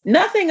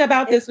 Nothing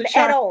about this was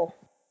shocking. At all.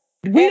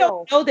 We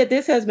don't know that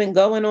this has been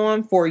going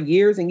on for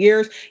years and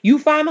years. You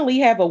finally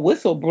have a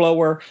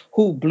whistleblower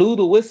who blew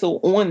the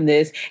whistle on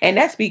this. And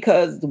that's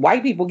because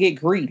white people get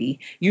greedy.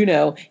 You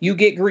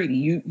get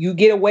greedy. You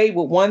get away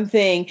with one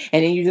thing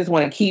and then you just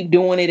want to keep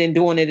doing it and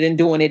doing it and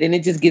doing it. And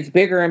it just gets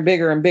bigger and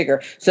bigger and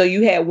bigger. So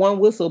you had one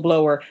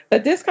whistleblower,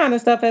 but this kind of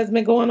stuff has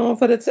been going on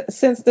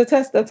since the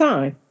test of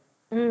time.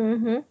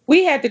 Mm-hmm.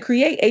 We had to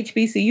create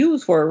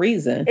HBCUs for a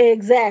reason.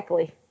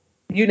 Exactly.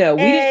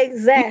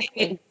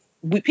 Exactly.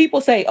 People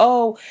say,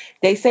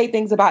 they say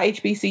things about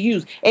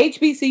HBCUs.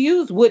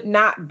 HBCUs would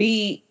not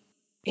be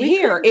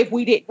here if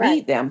we didn't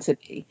need them to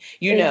be.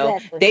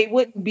 Exactly. They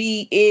wouldn't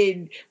be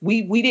in.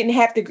 We didn't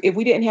have to if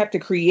we didn't have to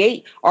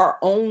create our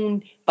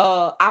own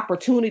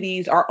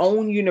opportunities, our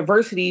own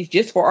universities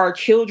just for our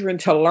children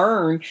to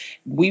learn.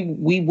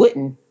 We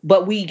wouldn't,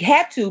 but we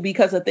had to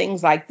because of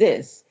things like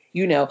this.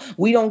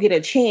 We don't get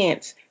a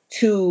chance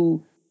to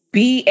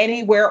be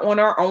anywhere on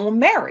our own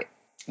merit.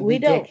 We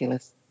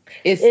Ridiculous.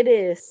 It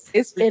is.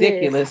 It's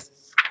ridiculous.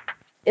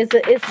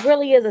 It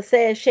really is a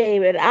sad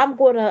shame, and I'm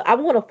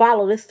gonna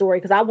follow this story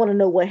because I want to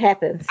know what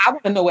happens. I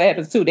want to know what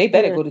happens too. They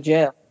better go to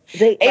jail.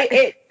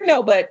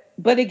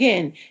 But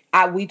again,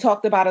 we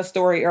talked about a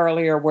story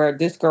earlier where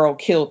this girl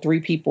killed 3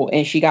 people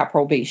and she got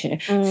probation.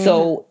 Mm.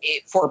 So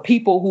for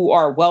people who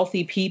are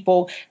wealthy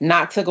people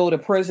not to go to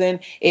prison,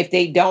 if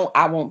they don't,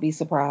 I won't be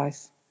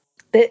surprised.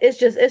 It's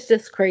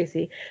just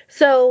crazy.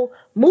 So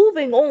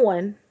moving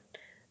on,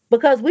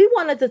 because we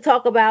wanted to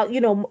talk about,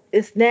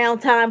 it's now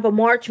time for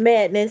March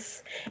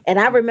Madness. And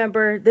I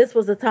remember this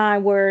was a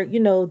time where,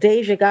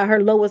 Deja got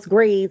her lowest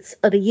grades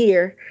of the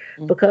year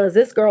because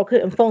this girl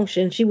couldn't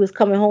function. She was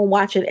coming home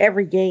watching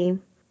every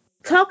game.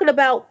 Talking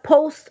about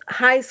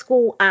post-high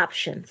school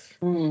options.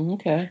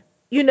 Okay.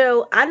 I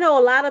know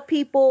a lot of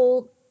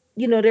people,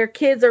 their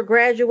kids are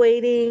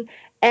graduating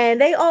and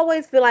they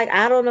always feel like,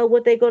 I don't know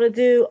what they're going to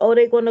do. Oh,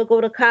 they're going to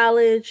go to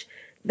college.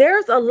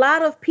 There's a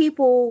lot of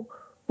people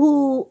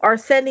who are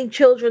sending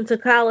children to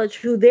college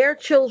who their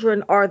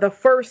children are the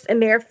first in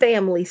their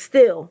family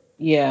still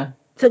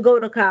to go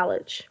to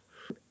college.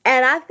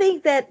 And I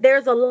think that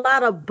there's a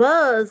lot of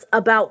buzz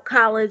about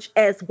college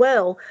as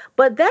well,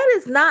 but that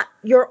is not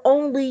your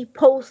only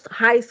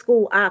post-high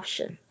school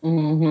option.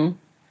 Mm-hmm.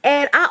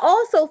 And I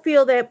also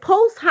feel that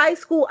post-high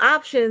school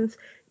options,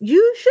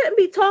 you shouldn't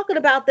be talking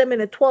about them in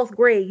the 12th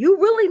grade. You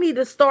really need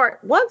to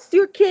start, once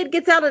your kid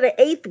gets out of the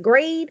 8th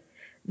grade,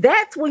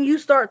 that's when you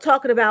start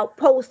talking about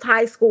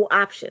post-high school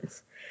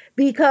options,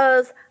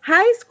 because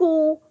high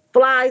school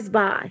flies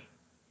by.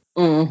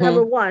 Mm-hmm.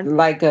 Number one.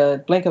 Like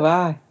a blink of an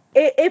eye.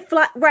 It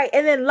right.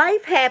 And then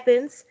life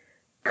happens.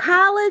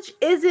 College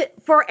isn't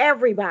for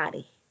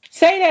everybody.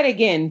 Say that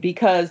again,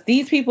 because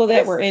these people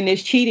that were in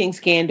this cheating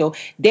scandal,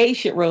 they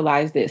should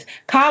realize this.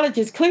 College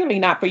is clearly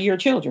not for your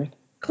children.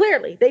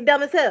 Clearly. They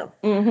dumb as hell.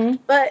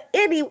 Mm-hmm. But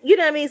you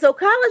know what I mean? So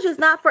college is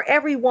not for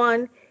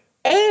everyone.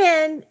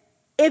 And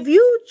if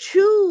you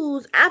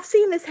choose, I've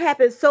seen this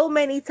happen so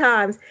many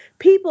times,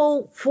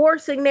 people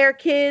forcing their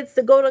kids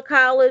to go to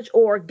college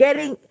or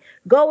going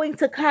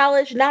to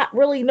college, not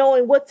really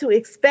knowing what to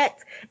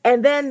expect.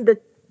 And then the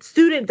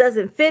student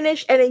doesn't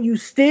finish and then you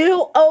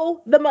still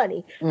owe the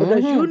money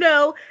because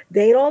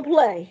they don't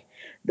play.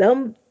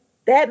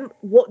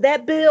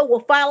 That bill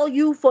will follow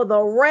you for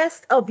the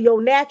rest of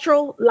your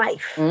natural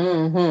life.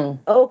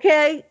 Mm-hmm.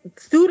 Okay?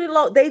 Student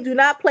loan, they do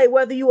not play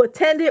whether you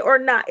attend it or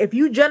not. If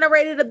you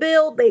generated a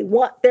bill, they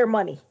want their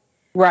money.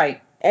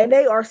 Right. And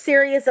they are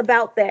serious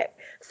about that.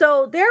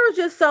 So there are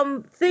just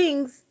some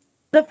things.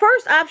 The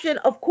first option,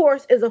 of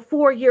course, is a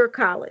 4-year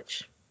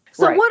college.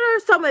 So what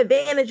are some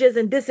advantages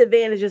and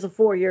disadvantages of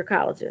 4-year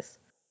colleges?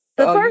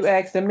 You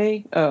asking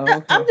me? Oh,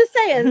 okay. I'm just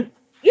saying,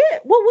 yeah.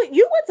 Well,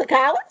 you went to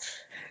college.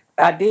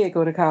 I did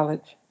go to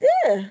college.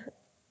 Yeah.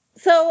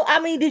 So, I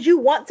mean, did you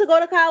want to go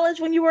to college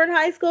when you were in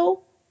high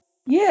school?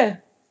 Yeah.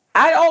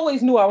 I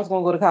always knew I was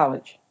going to go to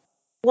college.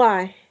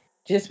 Why?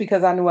 Just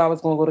because I knew I was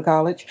going to go to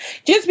college.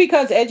 Just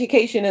because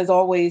education has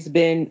always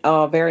been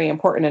very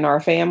important in our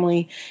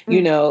family. Mm.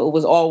 You know, it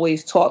was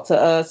always taught to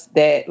us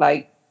that,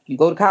 like, you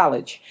go to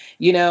college,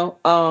 you know.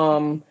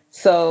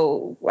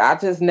 So I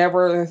just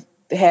never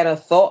had a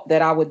thought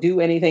that I would do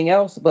anything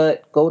else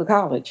but go to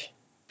college.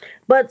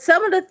 But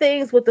some of the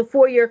things with the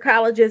 4-year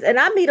colleges, and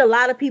I meet a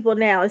lot of people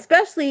now,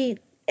 especially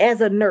as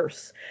a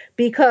nurse,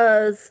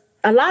 because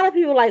a lot of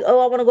people are like,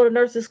 oh, I want to go to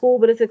nursing school,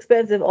 but it's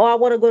expensive. Oh, I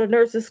want to go to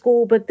nursing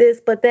school, but this,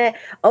 but that.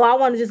 Oh, I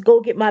want to just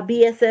go get my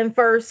BSN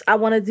first. I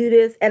want to do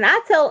this. And I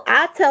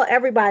tell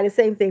everybody the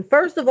same thing.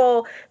 First of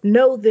all,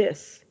 know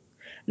this.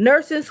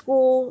 Nursing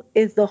school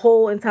is the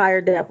whole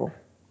entire devil.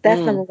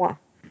 That's number one.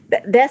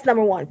 That's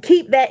number one.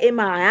 Keep that in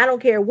mind. I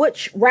don't care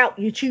which route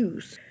you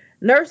choose.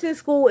 Nursing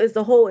school is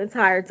the whole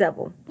entire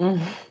devil.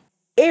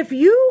 If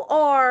you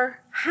are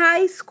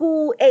high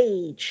school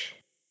age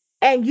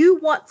and you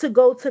want to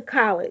go to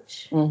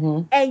college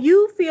and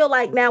you feel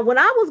like, now when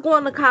I was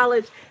going to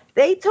college,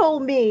 they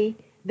told me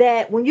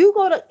that when you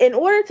go to, in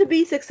order to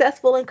be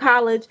successful in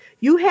college,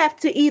 you have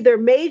to either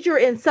major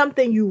in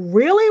something you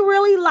really,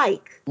 really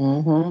like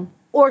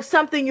or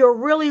something you're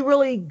really,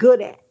 really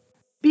good at,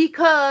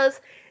 because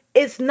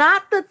it's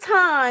not the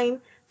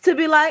time to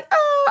be like,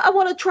 oh, I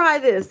want to try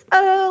this.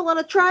 Oh, I want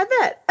to try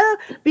that.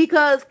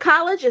 Because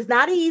college is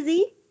not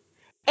easy.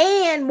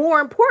 And more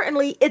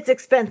importantly, it's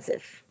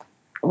expensive.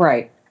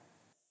 Right.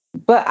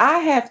 But I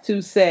have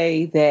to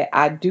say that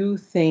I do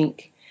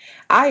think,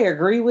 I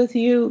agree with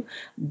you,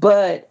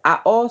 but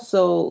I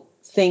also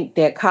think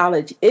that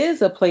college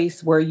is a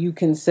place where you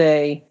can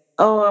say,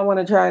 oh, I want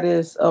to try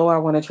this. Oh, I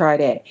want to try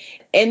that.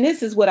 And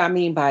this is what I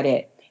mean by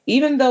that.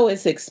 Even though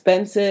it's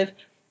expensive,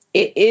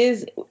 it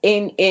is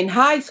in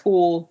high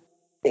school,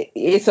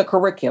 it's a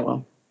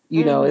curriculum.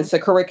 You know, it's a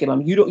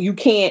curriculum. You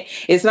can't,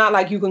 it's not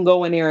like you can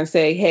go in there and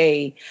say,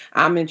 hey,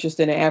 I'm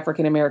interested in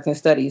African American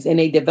studies, and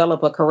they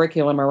develop a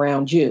curriculum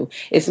around you.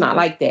 It's not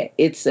like that.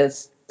 It's a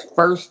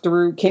first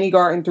through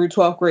kindergarten through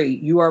 12th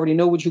grade. You already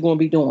know what you're going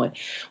to be doing.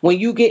 When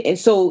you get, and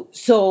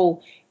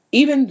so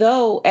even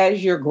though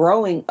as you're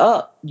growing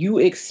up, you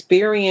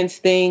experience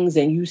things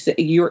and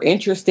you're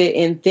interested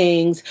in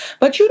things,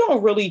 but you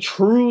don't really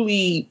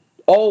truly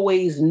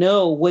always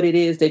know what it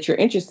is that you're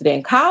interested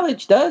in.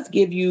 College does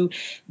give you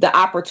the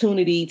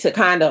opportunity to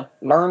kind of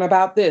learn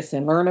about this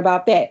and learn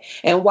about that.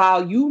 And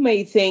while you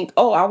may think,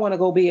 oh, I want to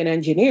go be an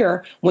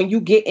engineer, when you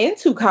get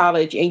into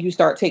college and you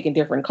start taking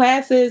different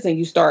classes and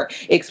you start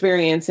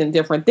experiencing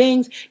different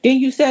things, then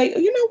you say,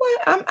 you know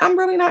what, I'm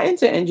really not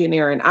into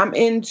engineering. I'm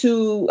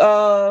into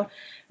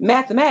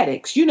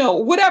mathematics, you know,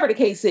 whatever the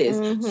case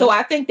is. So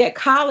I think that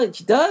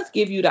college does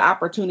give you the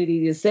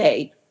opportunity to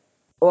say,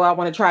 oh, I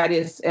want to try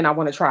this and I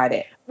want to try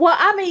that. Well,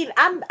 I mean,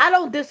 I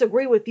don't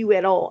disagree with you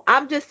at all.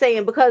 I'm just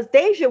saying, because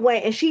Deja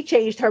went and she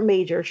changed her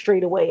major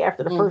straight away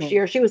after the first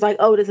year. She was like,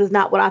 oh, this is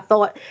not what I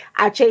thought.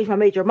 I changed my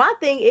major. My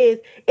thing is,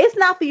 it's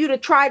not for you to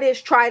try this,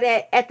 try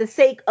that at the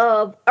sake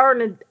of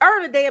earn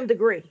a damn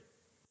degree.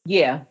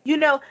 Yeah. You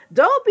know,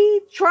 don't be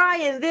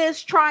trying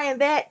this, trying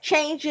that,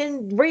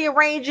 changing,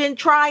 rearranging,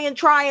 trying.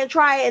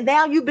 And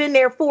now you've been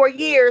there 4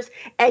 years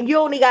and you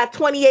only got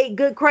 28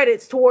 good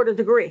credits toward a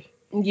degree.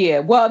 Yeah,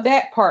 well,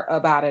 that part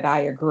about it,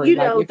 I agree. You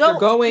like know,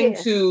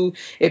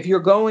 if you're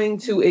going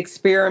to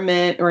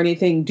experiment or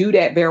anything, do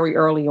that very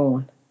early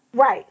on.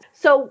 Right.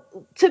 So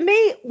to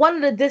me, one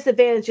of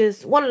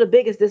the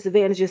biggest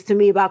disadvantages to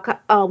me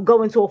about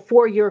going to a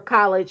 4-year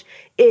college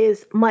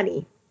is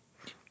money.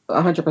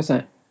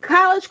 100%.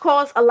 College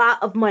costs a lot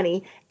of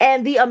money,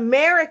 and the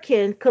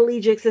American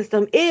collegiate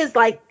system is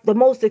like the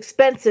most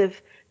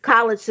expensive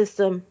college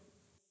system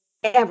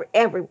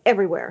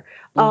everywhere.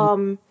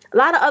 A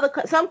lot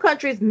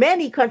of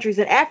many countries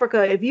in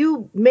Africa, if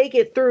you make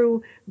it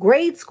through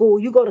grade school,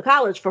 you go to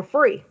college for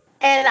free.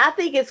 And I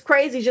think it's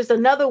crazy, just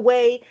another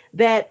way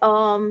that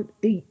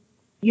the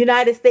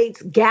United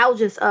States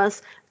gouges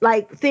us,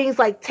 like things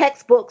like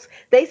textbooks.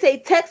 They say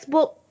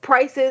textbook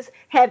prices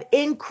have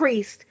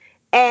increased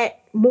at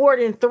more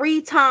than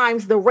 3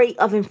 times the rate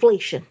of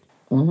inflation.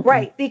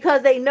 Right,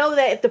 because they know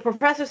that if the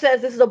professor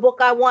says this is a book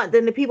I want,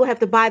 then the people have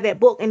to buy that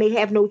book and they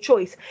have no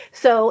choice.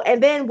 So,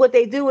 and then what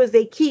they do is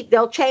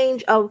they'll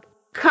change a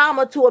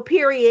comma to a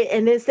period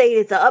and then say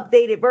it's an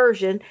updated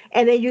version,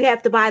 and then you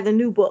have to buy the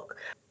new book.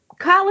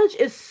 College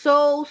is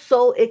so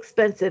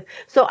expensive.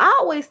 So I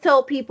always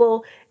tell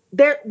people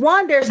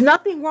there's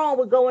nothing wrong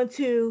with going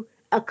to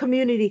a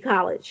community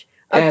college,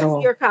 a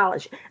 2-year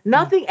college.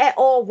 Nothing at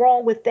all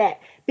wrong with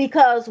that,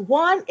 because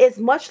one, is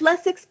much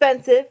less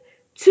expensive.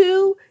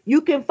 2, you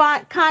can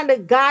kind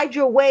of guide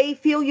your way,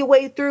 feel your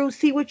way through,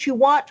 see what you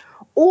want,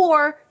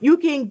 or you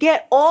can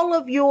get all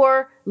of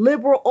your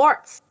liberal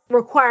arts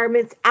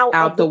requirements out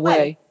of the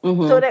way.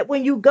 So that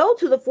when you go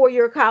to the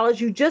 4-year college,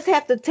 you just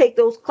have to take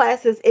those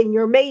classes in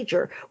your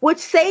major, which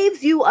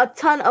saves you a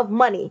ton of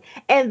money.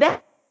 And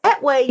that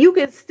That way you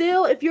can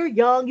still, if you're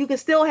young, you can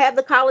still have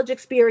the college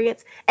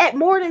experience at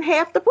more than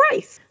half the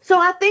price. So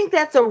I think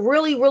that's a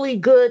really, really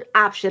good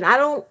option. I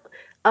don't,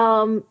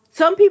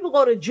 some people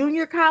go to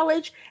junior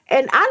college,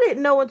 and I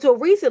didn't know until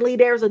recently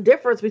there's a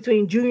difference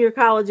between junior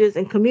colleges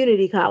and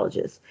community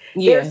colleges.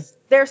 Yeah.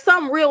 There's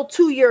some real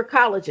 2-year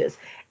colleges.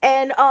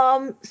 And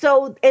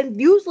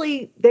and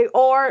usually they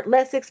are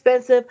less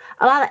expensive.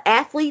 A lot of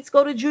athletes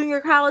go to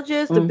junior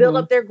colleges to build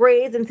up their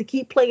grades and to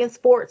keep playing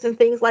sports and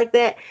things like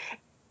that.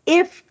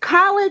 If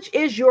college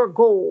is your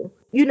goal,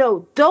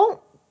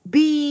 don't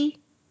be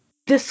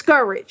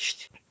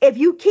discouraged if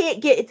you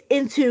can't get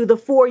into the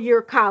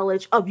 4-year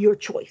college of your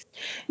choice.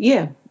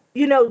 Yeah.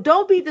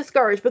 Don't be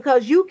discouraged,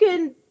 because you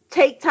can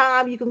take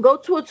time. You can go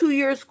to a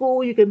 2-year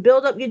school. You can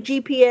build up your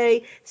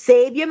GPA,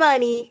 save your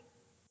money,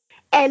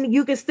 and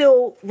you can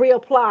still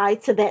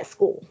reapply to that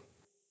school.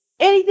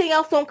 Anything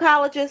else on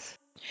colleges?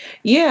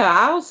 Yeah,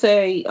 I'll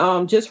say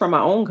just from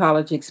my own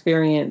college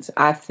experience,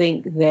 I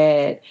think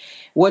that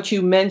what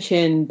you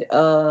mentioned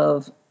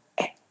of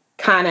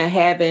kind of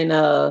having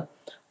a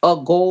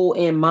goal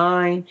in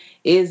mind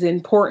is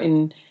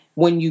important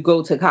when you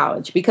go to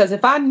college. Because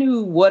if I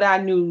knew what I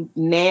knew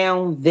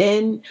now,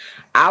 then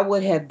I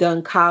would have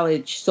done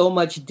college so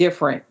much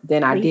different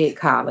than I did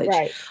college.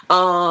 Right.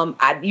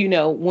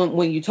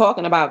 When you're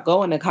talking about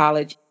going to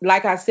college,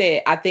 like I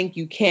said, I think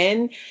you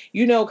can,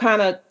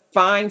 kind of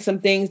find some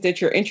things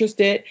that you're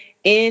interested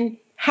in.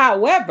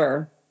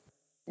 However,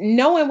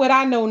 knowing what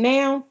I know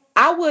now,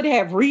 I would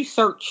have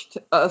researched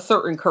a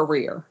certain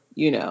career,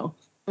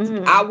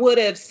 I would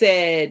have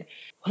said,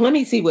 let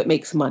me see what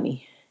makes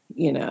money,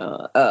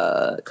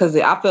 because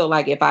I feel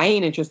like if I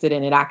ain't interested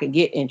in it, I can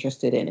get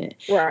interested in it,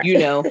 right.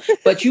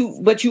 But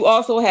you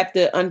also have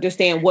to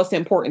understand what's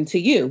important to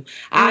you.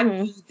 I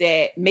knew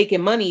that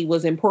making money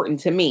was important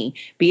to me.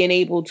 Being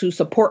able to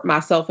support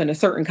myself in a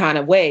certain kind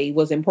of way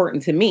was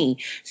important to me.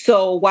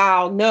 So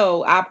while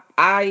no,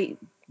 I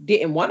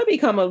didn't want to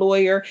become a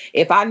lawyer,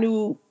 if I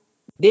knew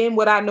then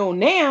what I know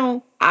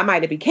now, I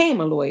might have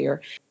became a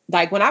lawyer.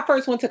 Like when I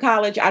first went to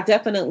college, I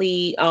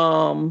definitely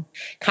kind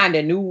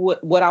of knew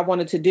what I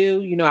wanted to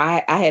do.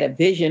 I had a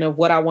vision of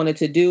what I wanted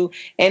to do.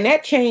 And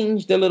that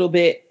changed a little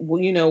bit,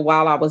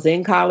 while I was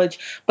in college.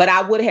 But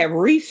I would have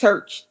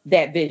researched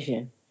that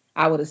vision.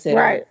 I would have said,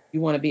 right.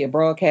 You want to be a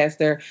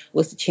broadcaster?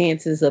 What's the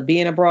chances of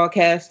being a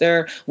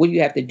broadcaster? What do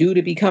you have to do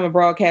to become a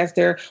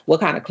broadcaster?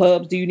 What kind of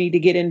clubs do you need to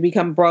get in to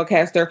become a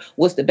broadcaster?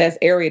 What's the best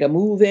area to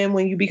move in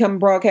when you become a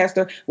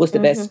broadcaster? What's the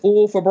best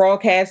school for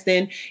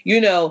broadcasting?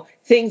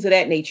 Things of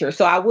that nature.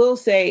 So I will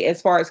say,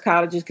 as far as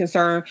college is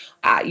concerned,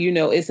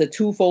 it's a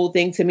twofold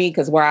thing to me,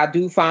 because where I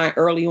do find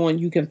early on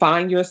you can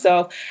find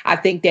yourself. I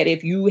think that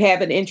if you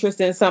have an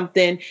interest in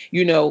something,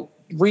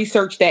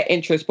 research that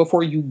interest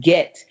before you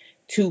get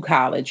to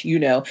college,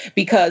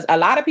 because a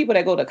lot of people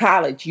that go to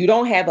college, you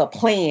don't have a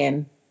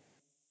plan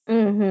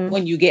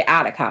when you get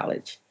out of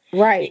college.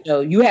 Right.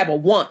 You have a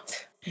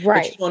want.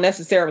 Right. But you don't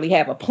necessarily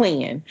have a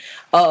plan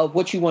of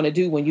what you want to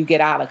do when you get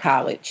out of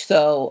college.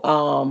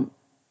 So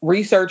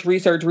research,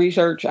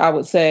 I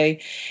would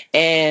say.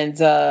 And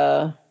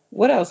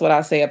what else would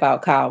I say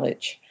about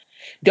college?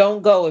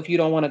 Don't go if you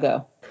don't want to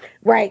go.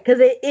 Right, because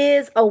it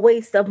is a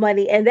waste of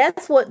money. And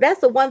that's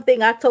the one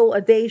thing I told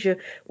Adasia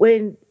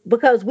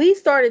because we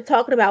started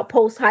talking about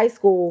post-high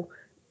school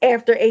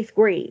after 8th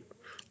grade.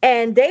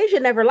 And Deja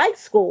never liked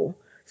school.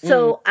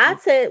 So I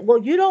said, well,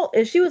 you don't,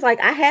 and she was like,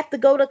 I have to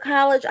go to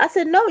college. I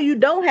said, no, you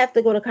don't have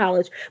to go to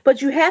college,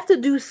 but you have to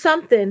do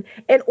something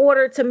in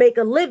order to make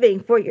a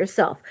living for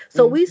yourself.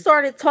 So we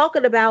started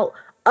talking about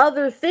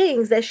other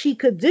things that she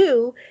could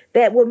do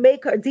that would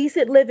make her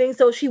decent living,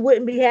 so she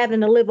wouldn't be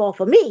having to live off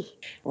of me,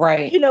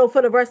 right?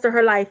 For the rest of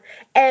her life.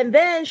 And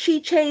then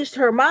she changed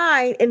her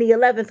mind in the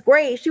 11th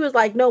grade. She was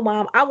like, no,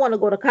 Mom, I want to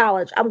go to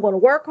college. I'm going to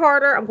work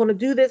harder. I'm going to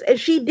do this. And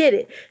she did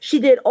it. She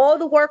did all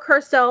the work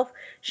herself.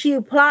 She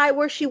applied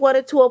where she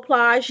wanted to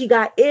apply. She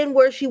got in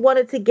where she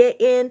wanted to get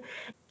in.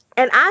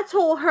 And I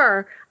told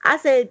her, I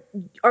said,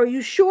 are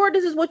you sure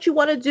this is what you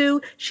want to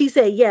do? She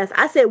said, yes.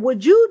 I said,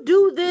 would you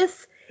do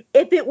this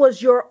if it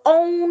was your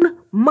own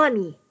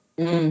money?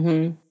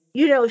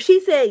 She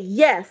said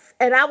yes.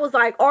 And I was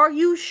like, are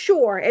you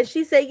sure? And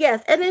she said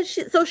yes. And then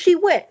she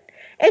went.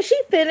 And she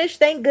finished,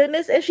 thank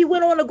goodness. And she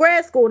went on to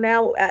grad school.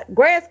 Now,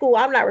 grad school,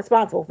 I'm not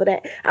responsible for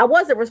that. I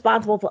wasn't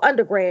responsible for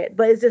undergrad,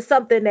 but it's just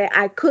something that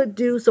I could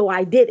do, so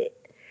I did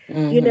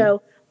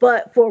it.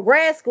 But for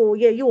grad school,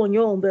 yeah, you on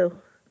your own, Bill.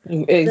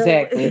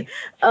 Exactly.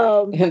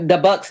 The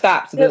buck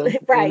stops, Bill.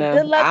 Right.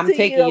 Good luck I'm to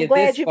taking you. I'm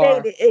glad you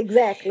made it.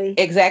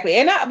 Exactly.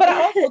 And but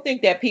I also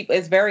think that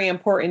it's very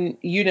important,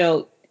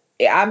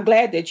 I'm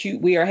glad that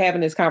we are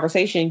having this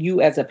conversation, you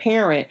as a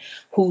parent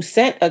who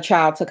sent a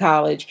child to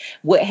college,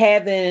 with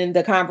having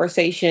the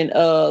conversation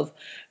of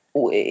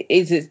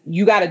is it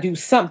you got to do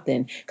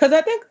something? Because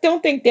I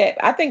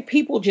think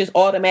people just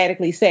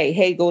automatically say,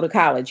 hey, go to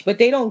college, but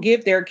they don't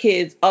give their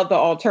kids other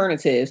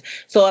alternatives.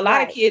 So a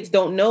lot of kids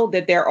don't know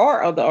that there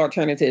are other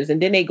alternatives,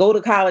 and then they go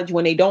to college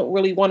when they don't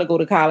really want to go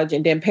to college,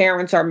 and then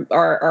parents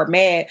are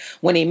mad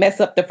when they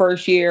mess up the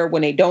first year,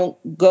 when they don't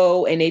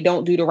go and they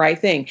don't do the right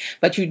thing.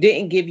 But you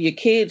didn't give your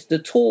kids the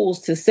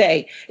tools to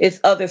say it's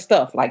other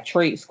stuff like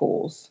trade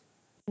schools.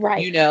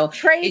 Right. You know,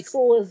 trade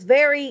school is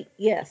very,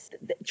 yes.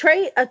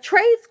 A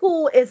trade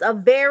school is a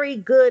very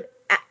good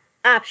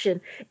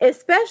option,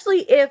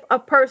 especially if a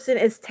person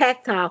is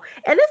tactile.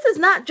 And this is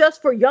not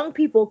just for young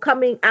people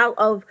coming out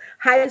of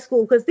high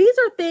school, because these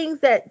are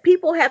things that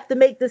people have to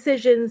make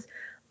decisions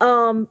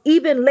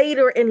even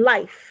later in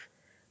life.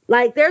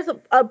 Like there's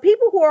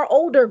people who are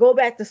older go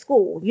back to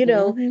school, you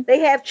know, they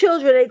have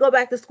children, they go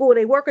back to school,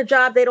 they work a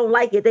job, they don't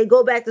like it, they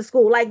go back to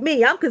school. Like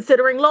me, I'm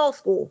considering law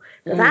school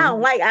because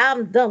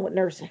I'm done with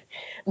nursing.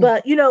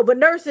 But, but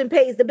nursing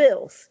pays the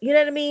bills. You know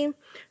what I mean?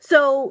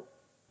 So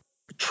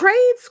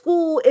trade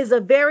school is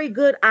a very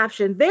good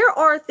option. There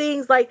are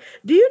things like,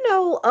 do you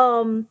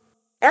know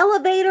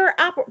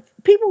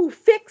people who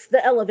fix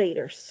the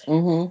elevators?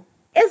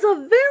 It's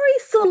a very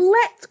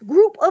select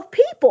group of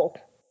people.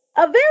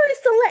 A very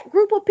select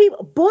group of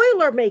people,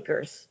 boiler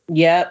makers.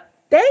 Yep.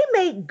 They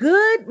make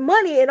good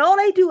money, and all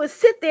they do is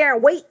sit there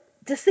and wait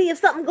to see if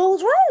something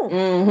goes wrong. You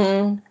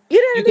know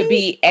what you could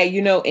be,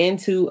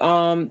 into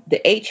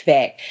the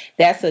HVAC.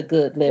 That's a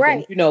good living.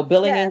 Right.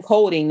 Billing and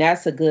coding.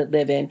 That's a good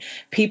living.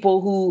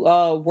 People who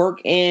work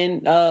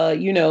in,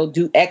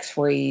 do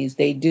X-rays.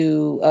 They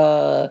do,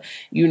 the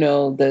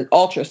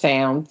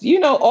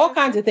ultrasound. All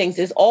kinds of things.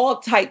 It's all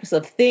types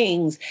of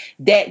things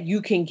that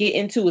you can get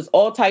into. It's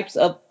all types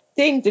of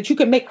things that you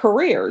can make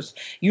careers.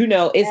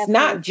 It's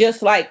not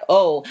just like,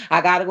 oh, I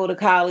got to go to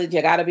college,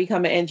 I got to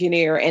become an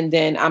engineer, and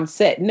then I'm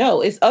set.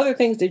 No, it's other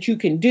things that you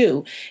can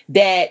do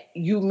that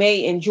you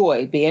may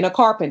enjoy. Being a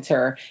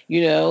carpenter,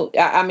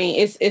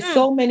 it's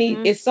so many.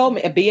 It's so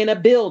many. Being a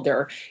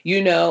builder,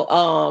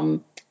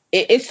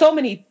 it's so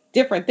many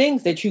different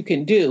things that you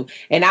can do.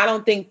 And I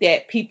don't think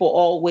that people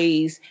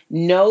always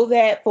know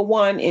that, for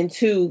one, and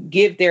two,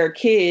 give their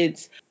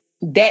kids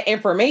that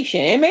information.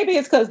 And maybe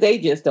it's because they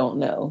just don't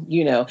know.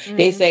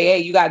 They say, hey,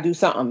 you got to do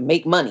something,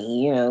 make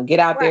money, get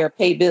out there,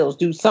 pay bills,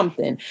 do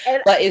something.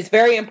 But it's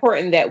very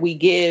important that we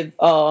give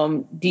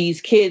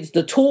these kids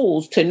the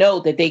tools to know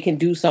that they can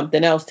do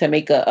something else to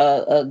make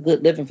a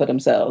good living for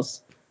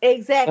themselves.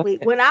 Exactly.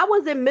 Okay. When I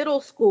was in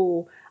middle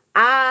school,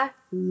 I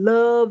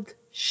loved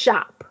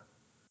shop.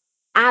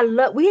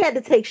 We had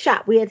to take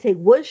shop. We had to take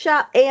wood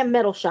shop and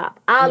metal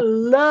shop. I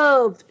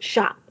loved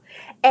shop.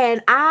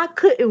 And I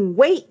couldn't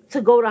wait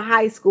to go to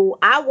high school.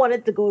 I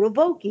wanted to go to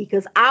Vokey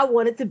because I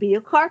wanted to be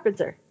a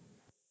carpenter.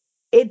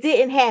 It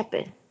didn't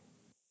happen.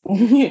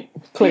 Clearly.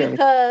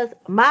 Because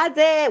my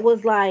dad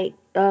was like,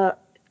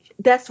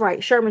 that's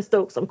right, Sherman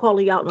Stokes, I'm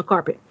calling you out on the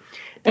carpet.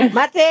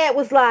 My dad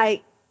was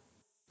like,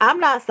 I'm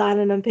not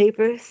signing them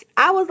papers.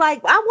 I was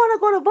like, I want to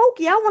go to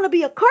Vokey. I want to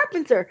be a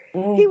carpenter.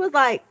 He was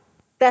like,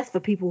 that's for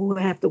people who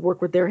have to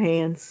work with their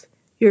hands.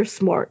 You're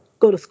smart.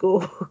 Go to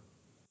school.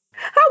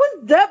 I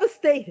was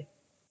devastated.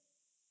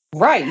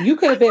 Right. You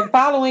could have been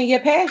following your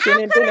passion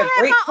and been a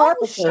great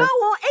carpenter. Show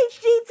on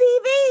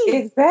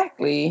HGTV.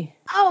 Exactly.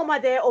 Oh, my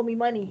dad owed me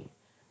money.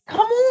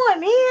 Come on,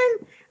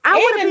 man.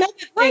 And another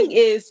thing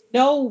is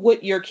know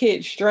what your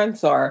kids'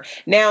 strengths are.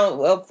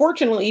 Now,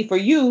 fortunately for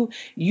you,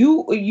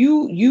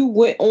 you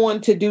went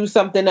on to do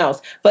something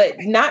else, but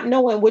not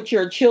knowing what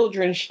your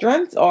children's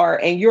strengths are,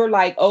 and you're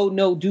like, oh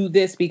no, do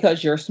this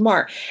because you're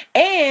smart.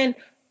 And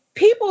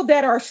people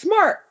that are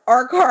smart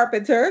are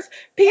carpenters.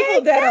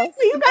 People that are smart,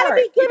 you gotta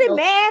be good at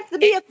math to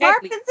be a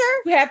carpenter.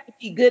 You have to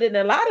be good in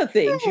a lot of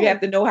things. You have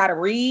to know how to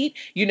read.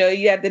 You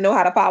have to know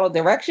how to follow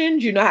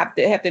directions. You have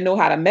to know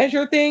how to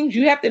measure things.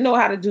 You have to know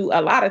how to do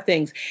a lot of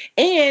things.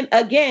 And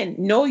again,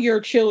 know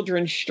your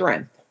children's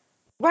strength.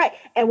 Right.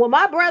 And when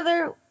my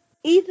brother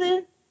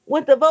Ethan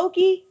went to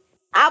Vokey,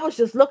 I was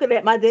just looking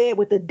at my dad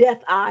with the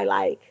death eye,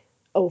 like,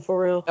 oh,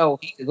 for real. Oh,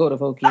 he could go to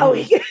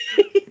Vokey.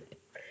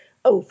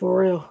 Oh, for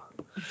real.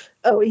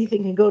 Oh,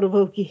 Ethan can go to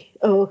Vokey.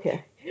 Oh,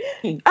 okay.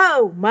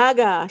 Oh my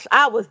gosh,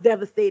 I was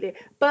devastated.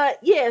 But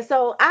yeah,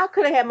 so I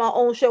could have had my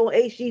own show on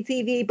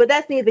HGTV, but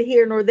that's neither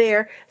here nor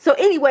there. So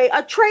anyway,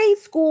 a trade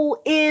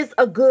school is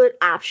a good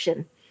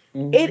option.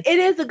 It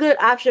is a good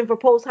option for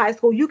post high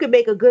school. You can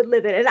make a good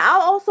living. And I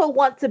also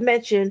want to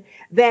mention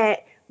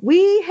that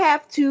we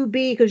have to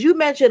be, because you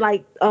mentioned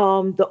like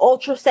the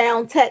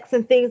ultrasound techs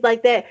and things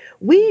like that.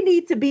 We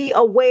need to be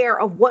aware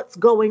of what's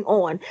going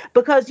on,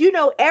 because,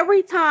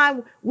 every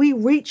time we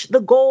reach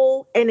the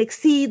goal and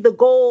exceed the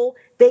goal,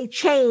 they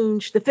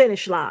change the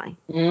finish line.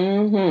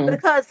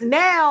 Because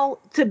now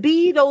to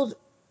be those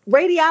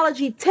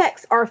radiology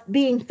techs are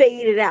being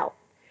faded out.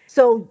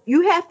 So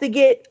you have to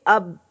get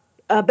a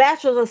a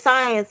bachelor's of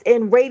science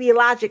in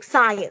radiologic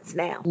science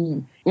now.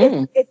 Mm.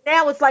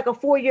 Now it's like a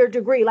 4-year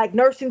degree, like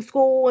nursing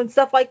school and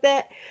stuff like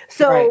that.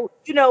 So,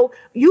 Right.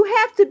 You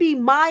have to be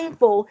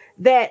mindful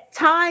that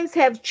times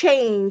have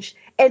changed,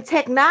 and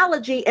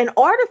technology and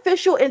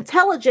artificial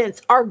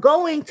intelligence are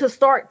going to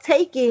start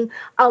taking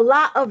a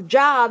lot of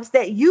jobs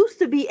that used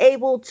to be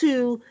able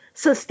to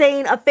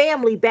sustain a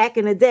family back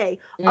in the day.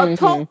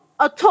 Mhm.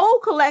 A toll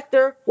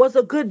collector was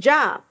a good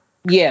job.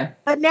 Yeah.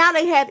 But now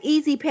they have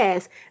Easy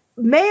Pass.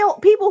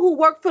 People who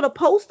work for the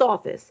post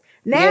office.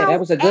 Now, Yeah, that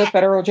was a good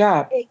federal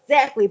job.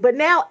 Exactly. But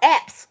now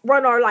apps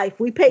run our life.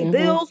 We pay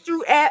bills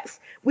through apps.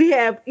 We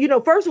have,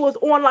 first it was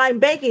online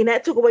banking.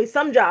 That took away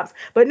some jobs.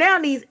 But now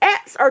these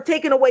apps are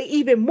taking away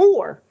even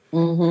more.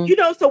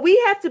 So we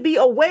have to be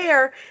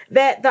aware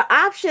that the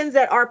options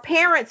that our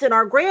parents and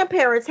our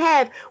grandparents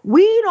have,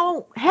 we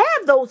don't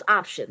have those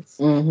options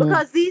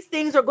because these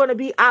things are going to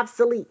be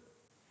obsolete.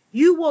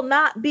 You will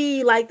not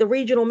be like the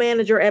regional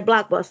manager at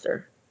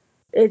Blockbuster.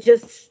 It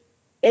just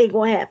ain't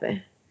going to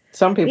happen.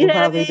 Some people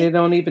probably they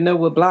don't even know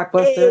what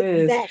Blockbuster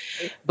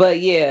is. But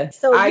yeah,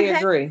 so I you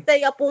agree. Have to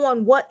stay up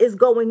on what is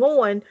going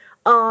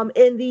on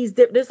in these,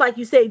 just like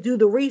you say, do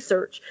the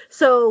research.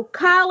 So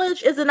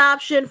college is an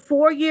option,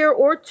 4-year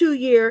or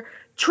 2-year.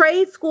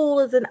 Trade school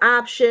is an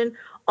option.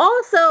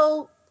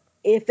 Also,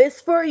 if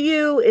it's for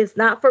you, it's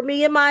not for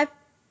me and my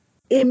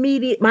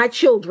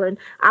children,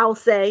 I'll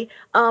say.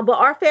 But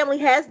our family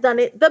has done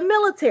it. The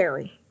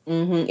military.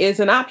 It's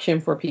an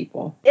option for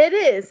people. It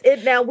is.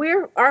 Now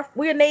we're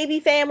Navy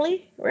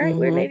family, right?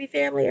 We're Navy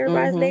family.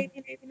 Everybody's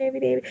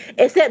Navy.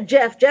 Except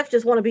Jeff. Jeff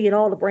just want to be in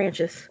all the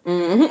branches.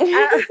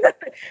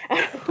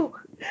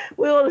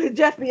 Will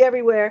Jeff be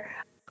everywhere?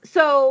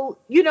 So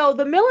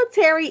the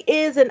military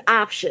is an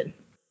option.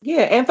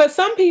 Yeah, and for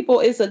some people,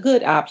 it's a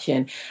good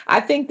option.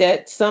 I think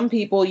that some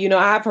people,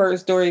 I've heard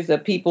stories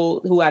of people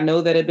who I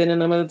know that have been in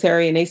the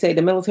military, and they say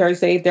the military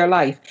saved their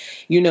life.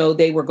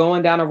 They were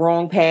going down a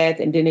wrong path,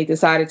 and then they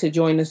decided to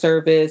join the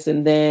service,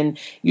 and then,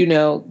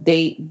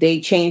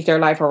 they changed their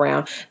life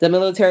around. The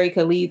military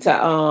could lead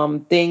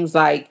to things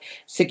like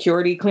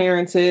security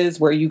clearances,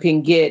 where you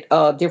can get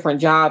different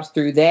jobs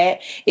through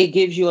that. It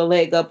gives you a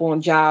leg up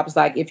on jobs,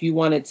 like if you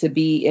wanted to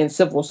be in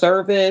civil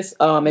service,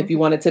 if you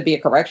wanted to be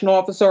a correctional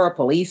officer or a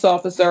police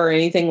officer or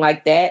anything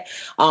like that.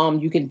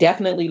 You can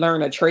definitely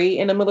learn a trade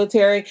in the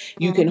military.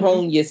 You can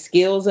hone your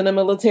skills in the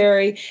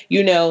military.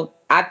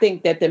 I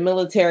think that the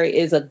military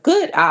is a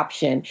good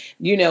option.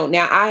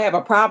 Now I have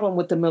a problem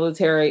with the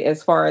military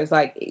as far as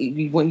like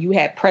when you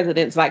have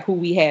presidents like who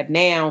we have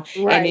now,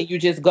 right, and then you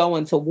just go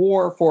into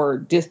war for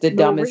just the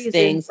dumbest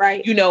things,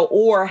 right,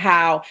 or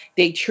how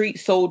they treat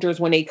soldiers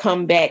when they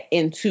come back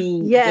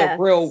into the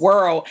real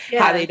world,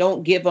 how they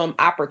don't give them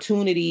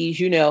opportunities,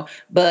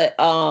 but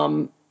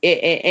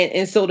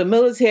and so the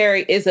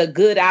military is a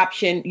good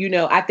option.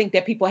 I think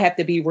that people have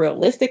to be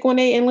realistic when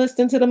they enlist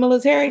into the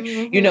military.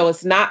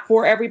 It's not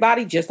for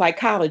everybody, just like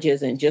college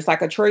isn't, just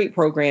like a trade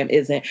program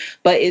isn't,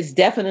 but it's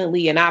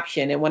definitely an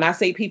option. And when I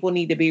say people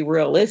need to be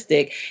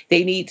realistic,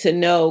 they need to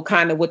know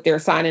kind of what they're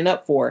signing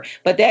up for.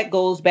 But that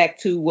goes back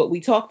to what we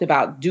talked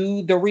about.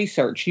 Do the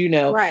research,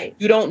 right.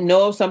 You don't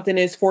know if something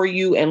is for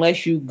you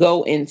unless you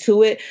go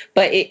into it,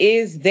 but it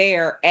is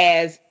there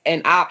as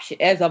an option,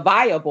 as a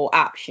viable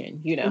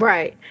option,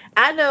 Right.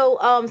 I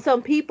know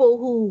some people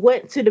who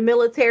went to the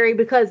military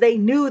because they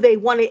knew they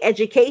wanted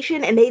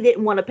education and they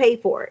didn't want to pay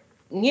for it.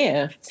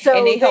 Yeah. So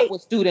and they help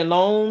with student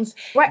loans.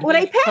 Right. Well,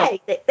 they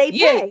pay. They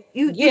pay.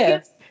 You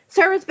give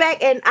service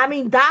back, and I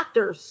mean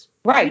doctors.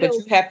 Right, but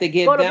you have to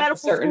give them a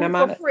certain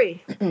amount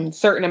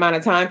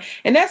of time.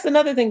 And that's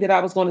another thing that I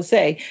was going to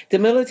say. The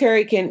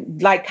military can,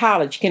 like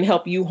college, can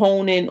help you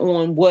hone in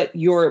on what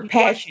your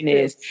passion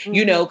is,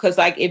 because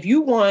like if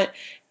you want,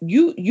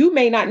 you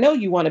may not know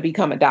you want to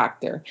become a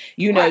doctor.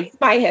 You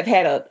might have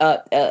had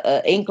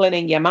a inkling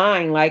in your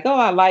mind, like, oh,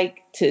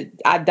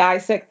 I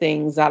dissect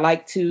things. I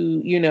like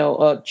to,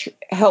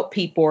 help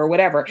people or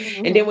whatever.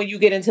 And then when you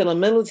get into the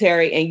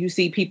military and you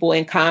see people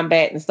in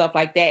combat and stuff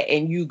like that,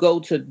 and you go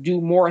to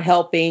do more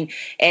helping,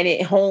 and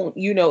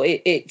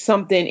it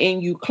something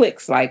in you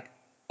clicks, like,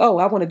 oh,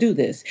 I want to do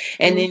this.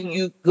 And then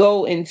you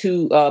go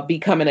into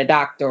becoming a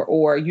doctor,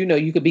 or,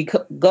 you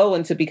could go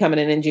into becoming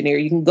an engineer.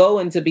 You can go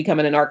into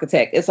becoming an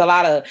architect. It's a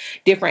lot of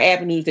different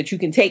avenues that you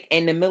can take,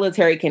 and the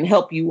military can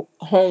help you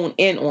hone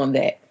in on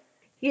that.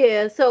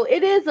 Yeah. So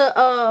it is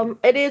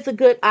a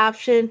good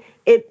option.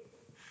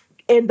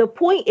 And the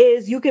point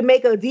is you can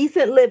make a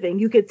decent living.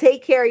 You can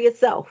take care of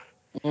yourself,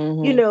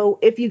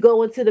 if you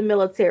go into the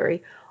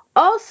military.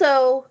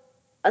 Also,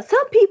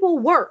 some people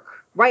work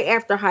right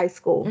after high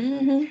school.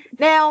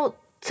 Now,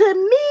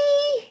 to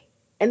me,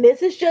 and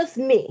this is just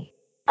me,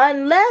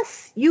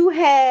 unless you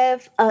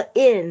have an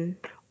in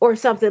or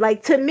something,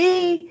 like, to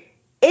me,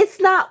 it's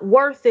not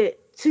worth it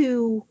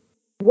to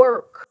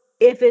work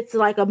if it's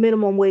like a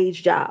minimum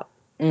wage job.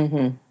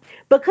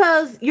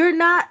 Because you're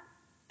not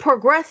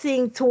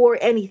progressing toward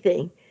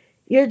anything.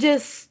 You're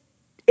just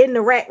in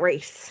the rat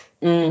race.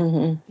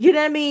 Mm-hmm. You know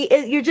what I mean?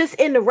 You're just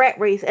in the rat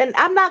race. And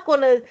I'm not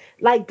going to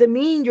like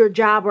demean your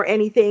job or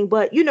anything,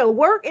 but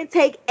work and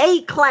take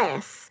a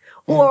class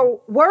or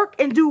work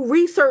and do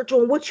research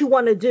on what you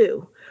want to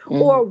do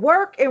or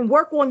work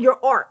on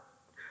your art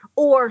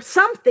or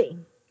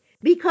something.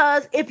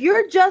 Because if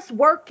you're just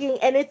working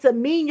and it's a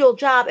menial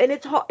job and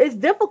it's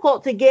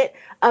difficult to get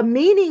a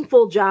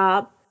meaningful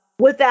job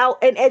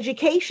without an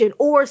education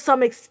or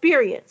some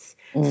experience.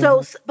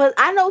 So, but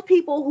I know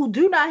people who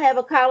do not have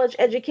a college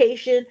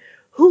education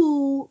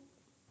who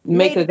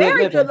Make made a good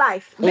living.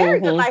 very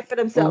good life for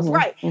themselves.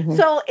 Right.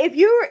 So if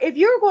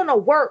you're going to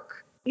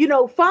work,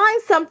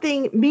 find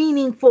something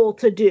meaningful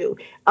to do.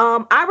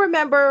 I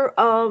remember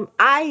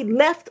I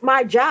left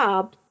my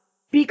job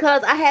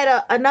because I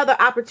had another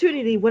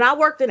opportunity when I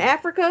worked in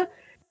Africa.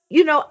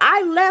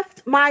 I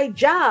left my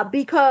job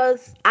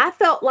because I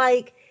felt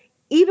like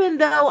even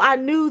though I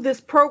knew this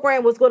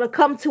program was going to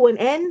come to an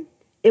end,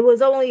 it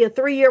was only a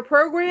 3-year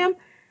program.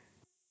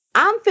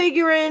 I'm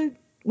figuring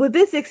with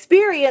this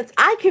experience,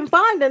 I can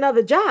find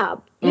another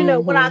job,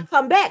 when I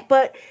come back.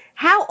 But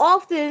how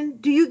often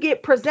do you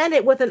get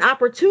presented with an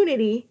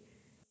opportunity,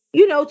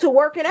 to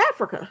work in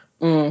Africa?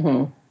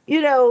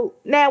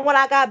 Now when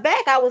I got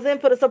back, I was in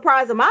for the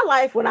surprise of my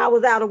life when I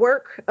was out of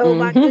work. Oh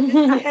my goodness,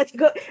 I had to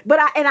go,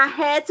 I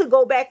had to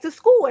go back to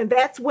school, and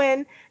that's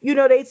when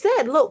they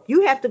said, look,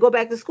 you have to go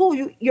back to school.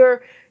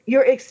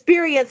 Your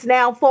experience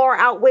now far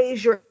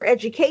outweighs your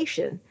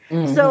education,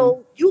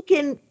 so you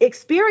can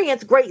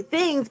experience great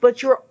things,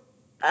 but you're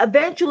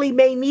eventually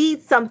may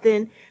need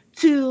something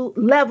to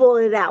level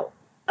it out.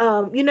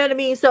 You know what I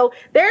mean? So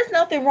there's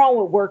nothing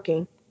wrong with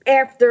working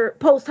after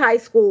post high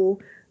school,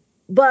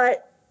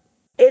 but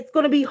it's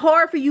going to be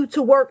hard for you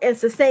to work and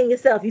sustain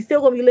yourself. You're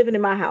still going to be living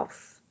in my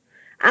house.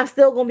 I'm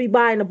still going to be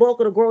buying the bulk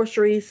of the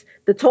groceries,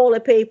 the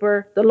toilet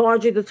paper, the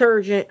laundry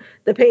detergent,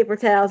 the paper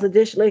towels, the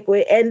dish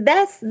liquid. And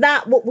that's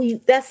not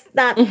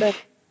the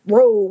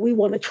road we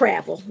want to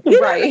travel.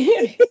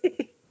 Right.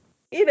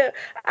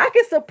 I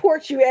can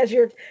support you as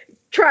you're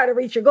trying to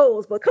reach your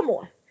goals, but come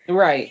on.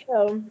 Right.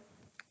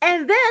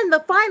 And then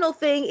the final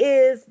thing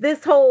is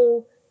this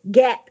whole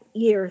gap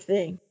year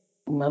thing.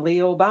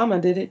 Malia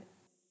Obama did it.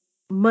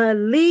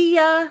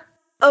 Malia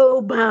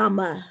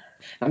Obama.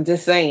 I'm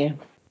just saying.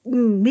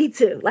 Me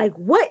too. Like,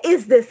 what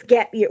is this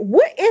gap year?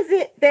 What is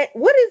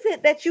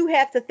it that you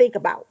have to think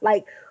about?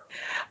 Like,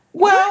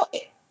 well,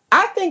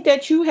 I think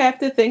that you have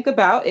to think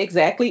about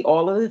exactly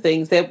all of the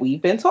things that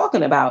we've been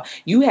talking about.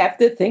 You have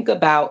to think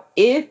about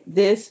if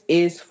this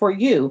is for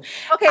you.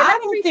 Okay, I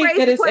don't think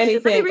that it's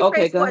anything.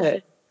 Okay, go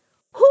ahead.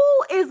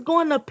 Who is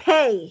going to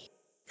pay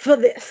for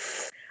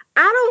this?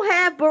 I don't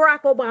have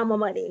Barack Obama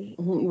money.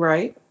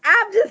 Right.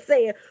 I'm just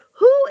saying,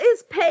 who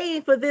is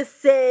paying for this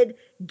said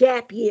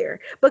gap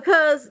year?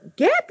 Because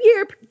gap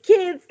year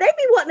kids, they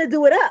be wanting to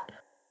do it up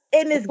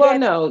in this well, gap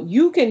no,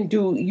 you can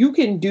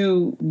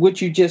do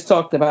what you just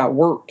talked about,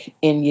 work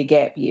in your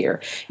gap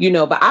year,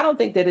 but I don't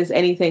think that there's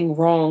anything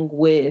wrong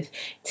with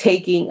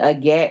taking a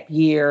gap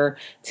year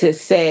to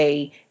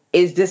say,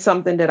 is this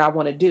something that I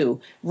want to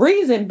do?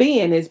 Reason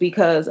being is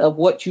because of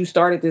what you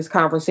started this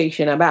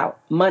conversation about,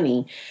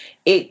 money.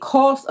 It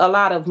costs a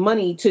lot of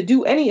money to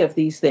do any of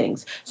these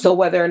things. So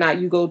whether or not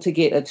you go to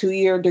get a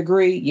 2-year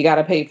degree, you got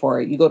to pay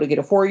for it. You go to get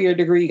a 4-year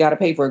degree, you got to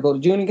pay for it. Go to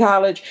junior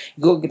college,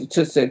 you go get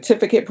to a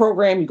certificate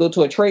program, you go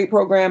to a trade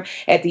program.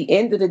 At the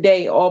end of the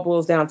day, it all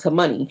boils down to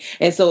money.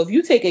 And so if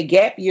you take a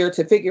gap year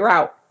to figure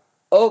out,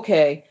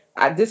 okay,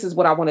 this is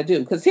what I want to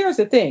do. Because here's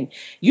the thing.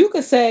 You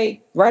could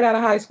say right out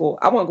of high school,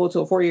 I want to go to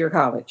a 4-year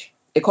college.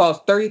 It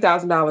costs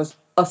 $30,000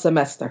 a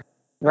semester,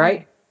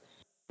 right?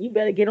 You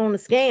better get on the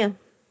scam.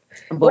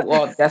 But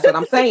well, that's what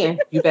I'm saying.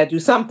 You better do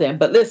something.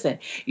 But listen,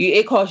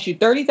 it costs you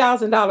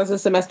 $30,000 a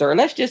semester. Or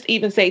let's just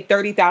even say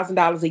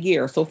 $30,000 a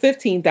year. So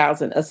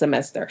 $15,000 a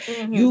semester.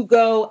 You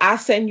go, I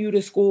send you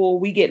to school.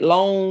 We get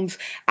loans.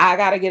 I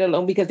got to get a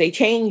loan because they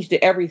changed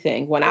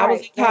everything. When I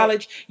was in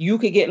college, you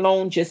could get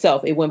loans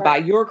yourself. It went by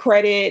your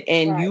credit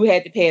and you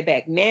had to pay it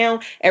back.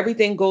 Now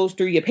everything goes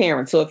through your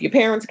parents. So if your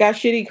parents got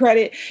shitty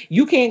credit,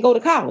 you can't go to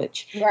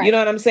college. You know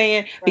what I'm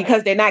saying?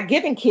 Because they're not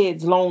giving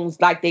kids loans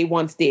like they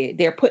once did.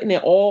 They're putting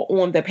it all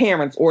on the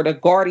parents or the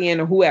guardian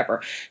or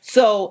whoever.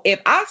 So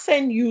if I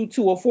send you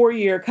to a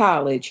 4-year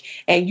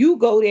college and you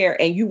go there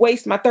and you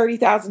waste my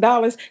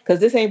 $30,000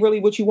 because this ain't really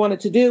what you wanted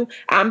to do,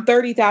 I'm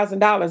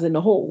 $30,000 in the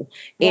hole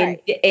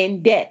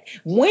in debt.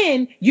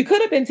 When you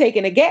could have been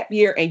taking a gap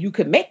year and you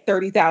could make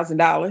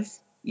 $30,000.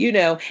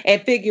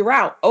 And figure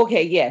out,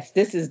 okay, yes,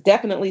 this is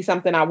definitely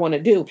something I want to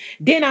do.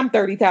 Then I'm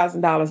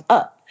 $30,000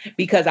 up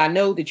because I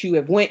know that you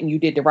have went and you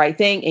did the right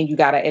thing and you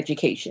got an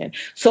education.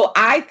 So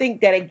I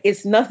think that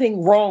it's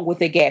nothing wrong with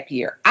a gap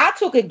year. I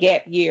took a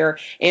gap year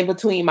in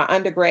between my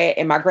undergrad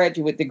and my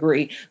graduate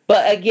degree.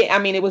 But again, I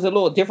mean, it was a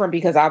little different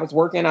because I was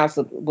working. I was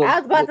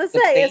about to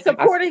say, it's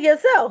supporting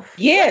yourself.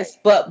 Yes.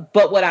 But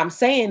what I'm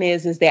saying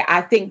is that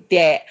I think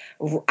that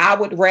I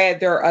would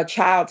rather a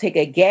child take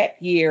a gap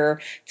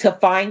year to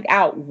find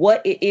out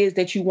what it is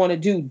that you want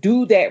to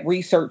do that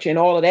research and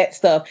all of that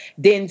stuff,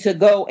 than to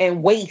go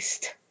and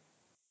waste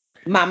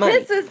my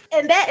money.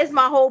 That is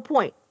my whole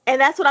point. And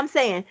that's what I'm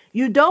saying.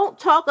 You don't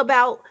talk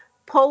about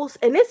post,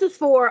 and this is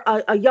for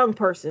a young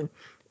person,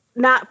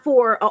 not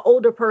for an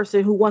older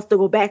person who wants to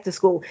go back to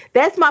school.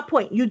 That's my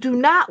point. You do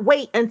not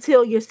wait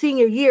until your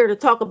senior year to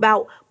talk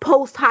about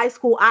post high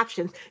school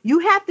options. You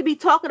have to be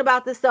talking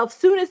about this stuff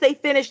soon as they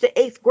finish the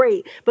 8th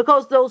grade,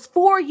 because those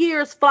 4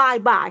 years fly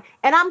by.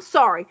 And I'm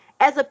sorry,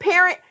 as a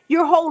parent,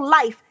 your whole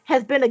life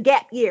has been a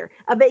gap year,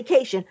 a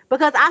vacation,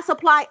 because I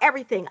supply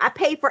everything. I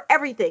pay for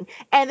everything.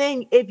 And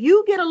then if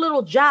you get a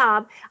little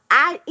job,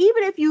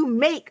 even if you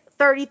make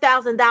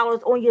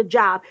 $30,000 on your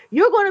job,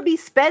 you're going to be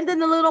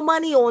spending a little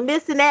money on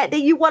this and that.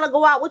 Then you want to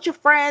go out with your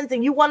friends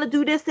and you want to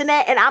do this and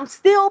that. And I'm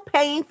still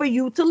paying for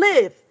you to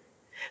live.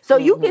 So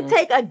you can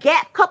take a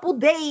gap couple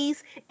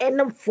days in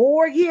them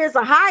 4 years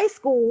of high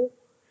school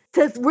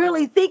to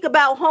really think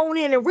about, hone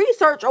in and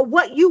research on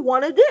what you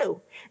want to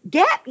do.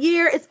 Gap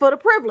year is for the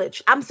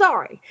privileged. I'm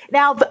sorry.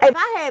 Now, if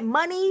I had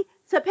money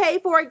to pay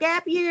for a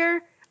gap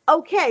year,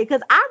 okay,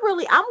 because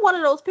I'm one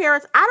of those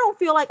parents. I don't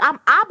feel like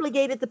I'm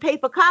obligated to pay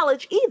for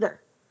college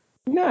either.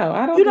 No,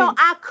 I don't.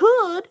 I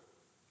could.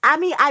 I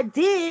mean, I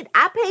did.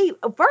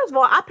 First of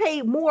all, I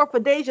paid more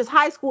for Deja's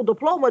high school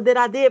diploma than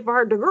I did for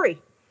her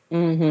degree.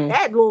 Mm-hmm.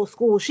 That little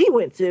school she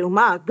went to,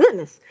 my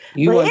goodness.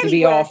 You wanted to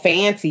be all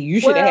fancy. You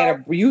should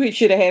have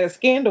had a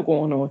scandal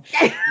going on.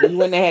 You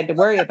wouldn't have had to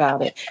worry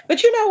about it.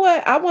 But you know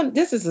what?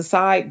 This is a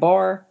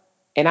sidebar,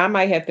 and I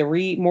might have to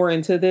read more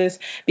into this,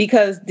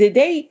 because did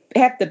they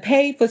have to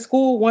pay for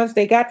school once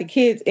they got the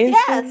kids in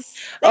school?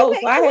 Oh,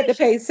 so I had to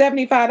pay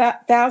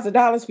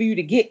 $75,000 for you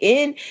to get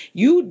in.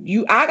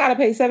 I got to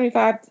pay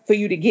 $75,000 for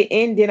you to get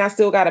in. Then I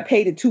still got to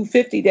pay the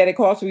 $250 that it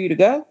costs for you to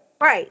go.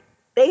 Right.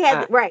 They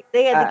had to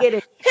get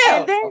it.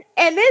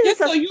 And then just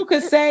so you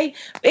could say,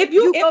 if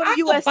I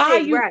could buy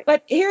you, right.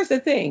 But here's the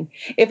thing: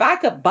 if I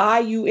could buy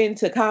you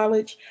into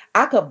college,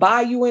 I could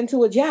buy you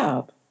into a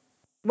job.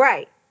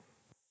 Right.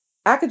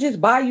 I could just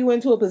buy you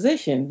into a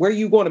position where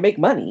you're going to make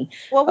money.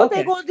 Well, what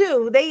they going to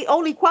do? They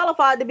only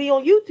qualified to be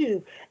on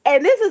YouTube.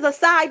 And this is a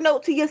side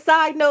note to your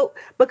side note,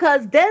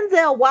 because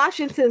Denzel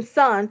Washington's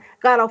son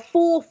got a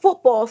full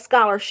football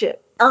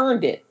scholarship.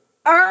 Earned it.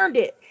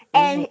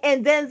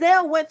 And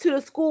Denzel went to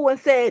the school and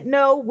said,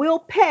 no, we'll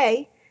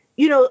pay,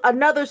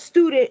 another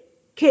student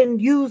can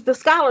use the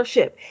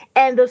scholarship.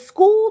 And the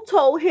school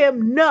told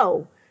him,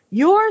 no,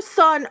 your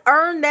son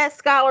earned that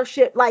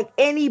scholarship like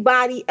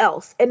anybody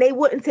else. And they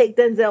wouldn't take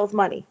Denzel's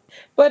money.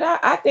 But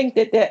I think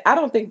that I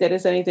don't think that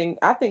it's anything.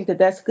 I think that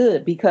that's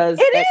good, because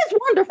it is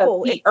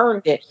wonderful. He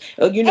earned it.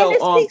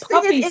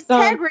 Puffy's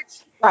son.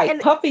 Right.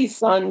 And Puffy's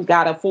son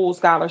got a full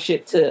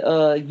scholarship to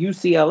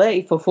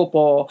UCLA for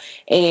football,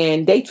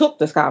 and they took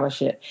the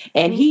scholarship.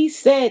 And he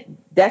said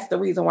that's the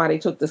reason why they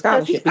took the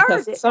scholarship,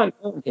 because his son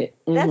earned it.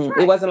 That's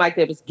right. It wasn't like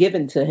it was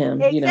given to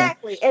him.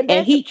 Exactly. And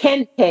he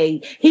can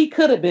pay. He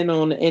could have been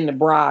in the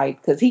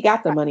bribe, because he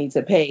got the money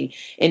to pay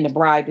in the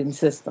bribing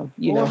system.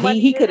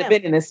 He could have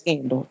been in a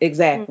scandal.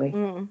 Exactly.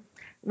 Mm-hmm.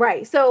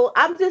 Right. So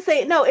I'm just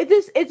saying, no, it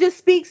just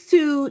speaks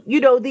to,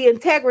 the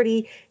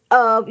integrity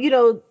of,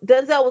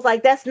 Denzel was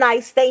like, that's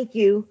nice. Thank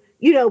you.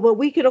 But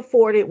we can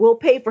afford it. We'll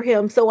pay for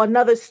him. So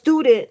another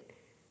student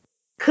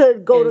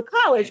could go to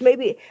college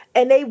maybe.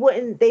 And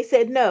they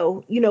said,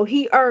 no,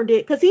 he earned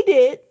it, because he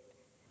did.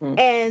 Mm-hmm.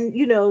 And,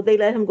 they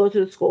let him go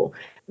to the school.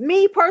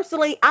 Me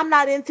personally, I'm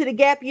not into the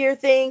gap year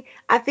thing.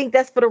 I think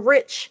that's for the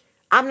rich.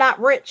 I'm not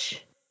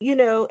rich.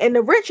 And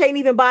the rich ain't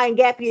even buying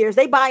gap years.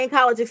 They buying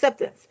college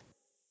acceptance.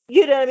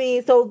 You know what I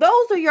mean? So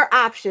those are your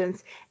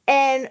options,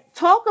 and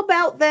talk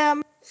about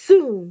them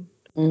soon.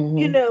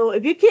 Mm-hmm.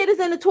 If your kid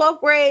is in the 12th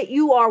grade,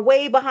 you are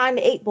way behind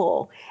the 8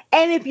 ball.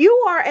 And if you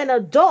are an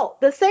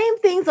adult, the same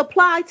things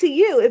apply to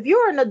you. If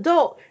you're an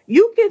adult,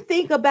 you can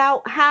think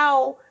about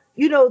how,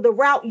 the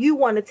route you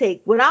want to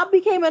take. When I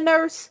became a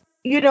nurse,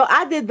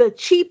 I did the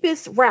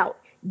cheapest route.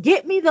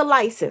 Get me the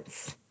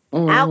license.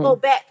 Mm-hmm. I'll go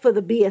back for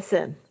the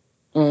BSN.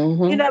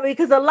 Mm-hmm.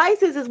 Because the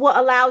license is what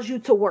allows you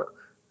to work.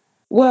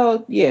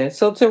 Well, yeah.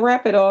 So to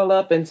wrap it all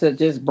up and to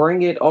just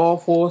bring it all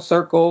full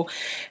circle,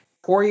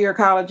 4-year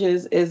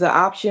colleges is an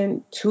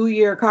option.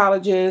 2-year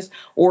colleges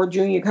or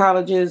junior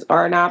colleges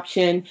are an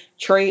option.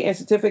 Trade and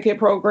certificate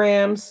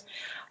programs,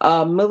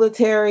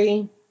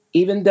 military,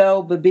 even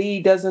though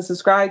Babi doesn't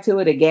subscribe to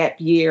it, a gap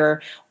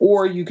year,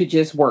 or you could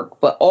just work.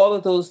 But all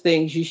of those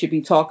things you should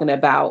be talking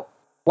about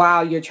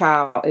while your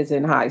child is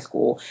in high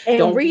school. And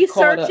don't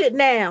research it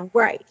now.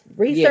 Right.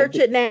 Research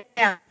it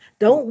now.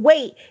 Don't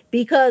wait,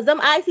 because them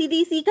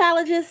ICDC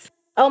colleges,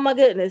 oh my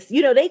goodness,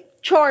 they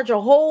charge a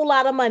whole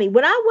lot of money.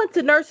 When I went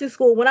to nursing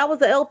school, when I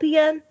was an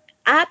LPN,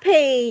 I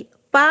paid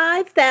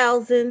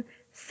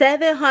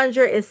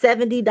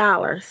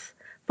 $5,770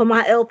 for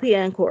my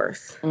LPN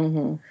course.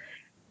 Mm-hmm.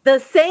 The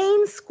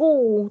same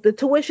school, the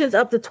tuition's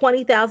up to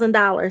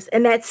 $20,000,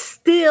 and that's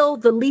still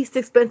the least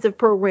expensive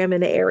program in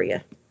the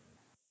area.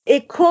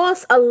 It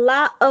costs a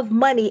lot of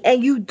money,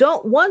 and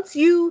once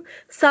you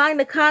sign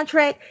the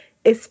contract,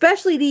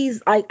 especially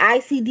these like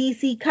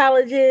ICDC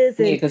colleges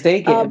Yeah, and because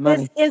they get this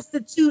money.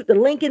 institute, the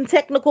Lincoln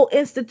Technical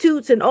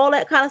Institutes, and all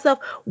that kind of stuff.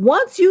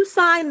 Once you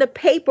sign the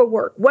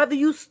paperwork, whether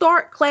you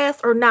start class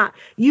or not,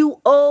 you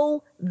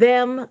owe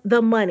them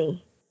the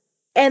money.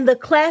 And the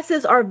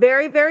classes are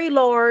very, very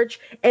large,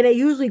 and they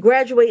usually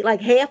graduate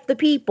like half the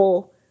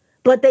people,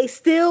 but they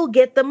still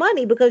get the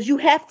money because you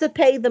have to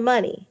pay the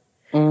money.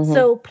 Mm-hmm.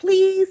 So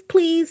please,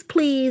 please,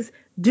 please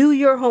do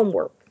your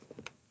homework.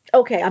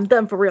 Okay, I'm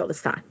done for real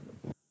this time.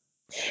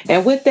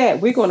 And with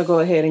that, we're going to go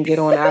ahead and get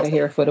on out of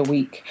here for the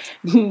week.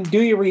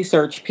 Do your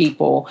research,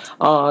 people.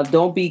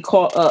 Don't be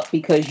caught up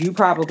because you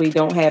probably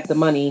don't have the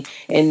money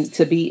and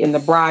to be in the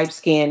bribe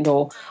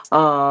scandal,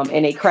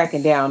 and they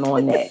cracking down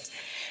on that.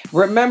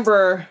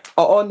 Remember,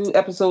 all new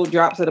episode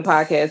drops of the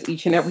podcast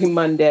each and every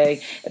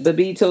Monday. But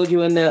B told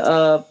you in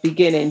the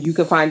beginning, you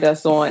can find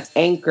us on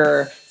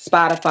Anchor,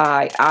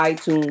 Spotify,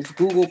 iTunes,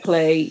 Google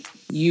Play,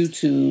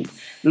 YouTube.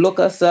 Look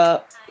us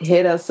up,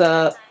 hit us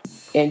up,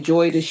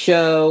 enjoy the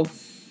show.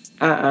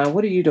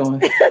 What are you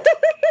doing?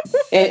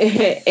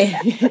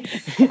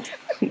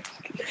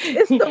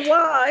 It's the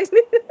wine.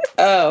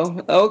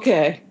 Oh,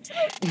 okay.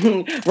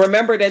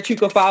 Remember that you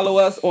can follow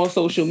us on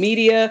social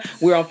media.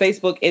 We're on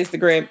Facebook,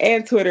 Instagram,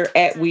 and Twitter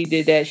at We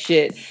Did That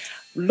Shit.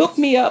 Look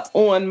me up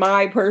on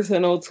my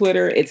personal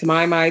Twitter. It's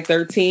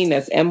my13.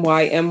 That's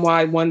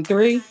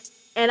MYMY13.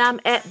 And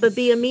I'm at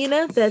Babi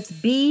Amina. That's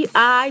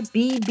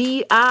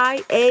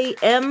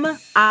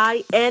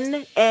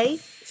BIBBIAMINA.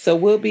 So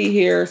we'll be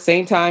here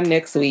same time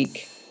next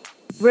week.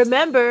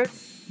 Remember,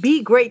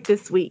 be great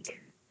this week.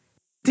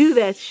 Do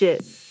that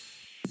shit.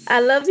 I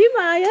love you,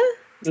 Maya.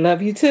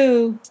 Love you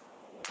too.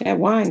 That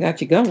wine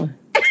got you going.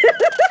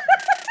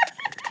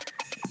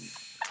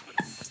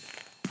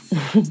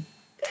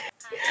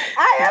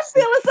 I am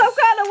feeling some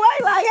kind of way,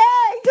 like,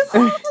 hey, just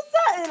all of a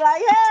sudden,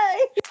 like, hey.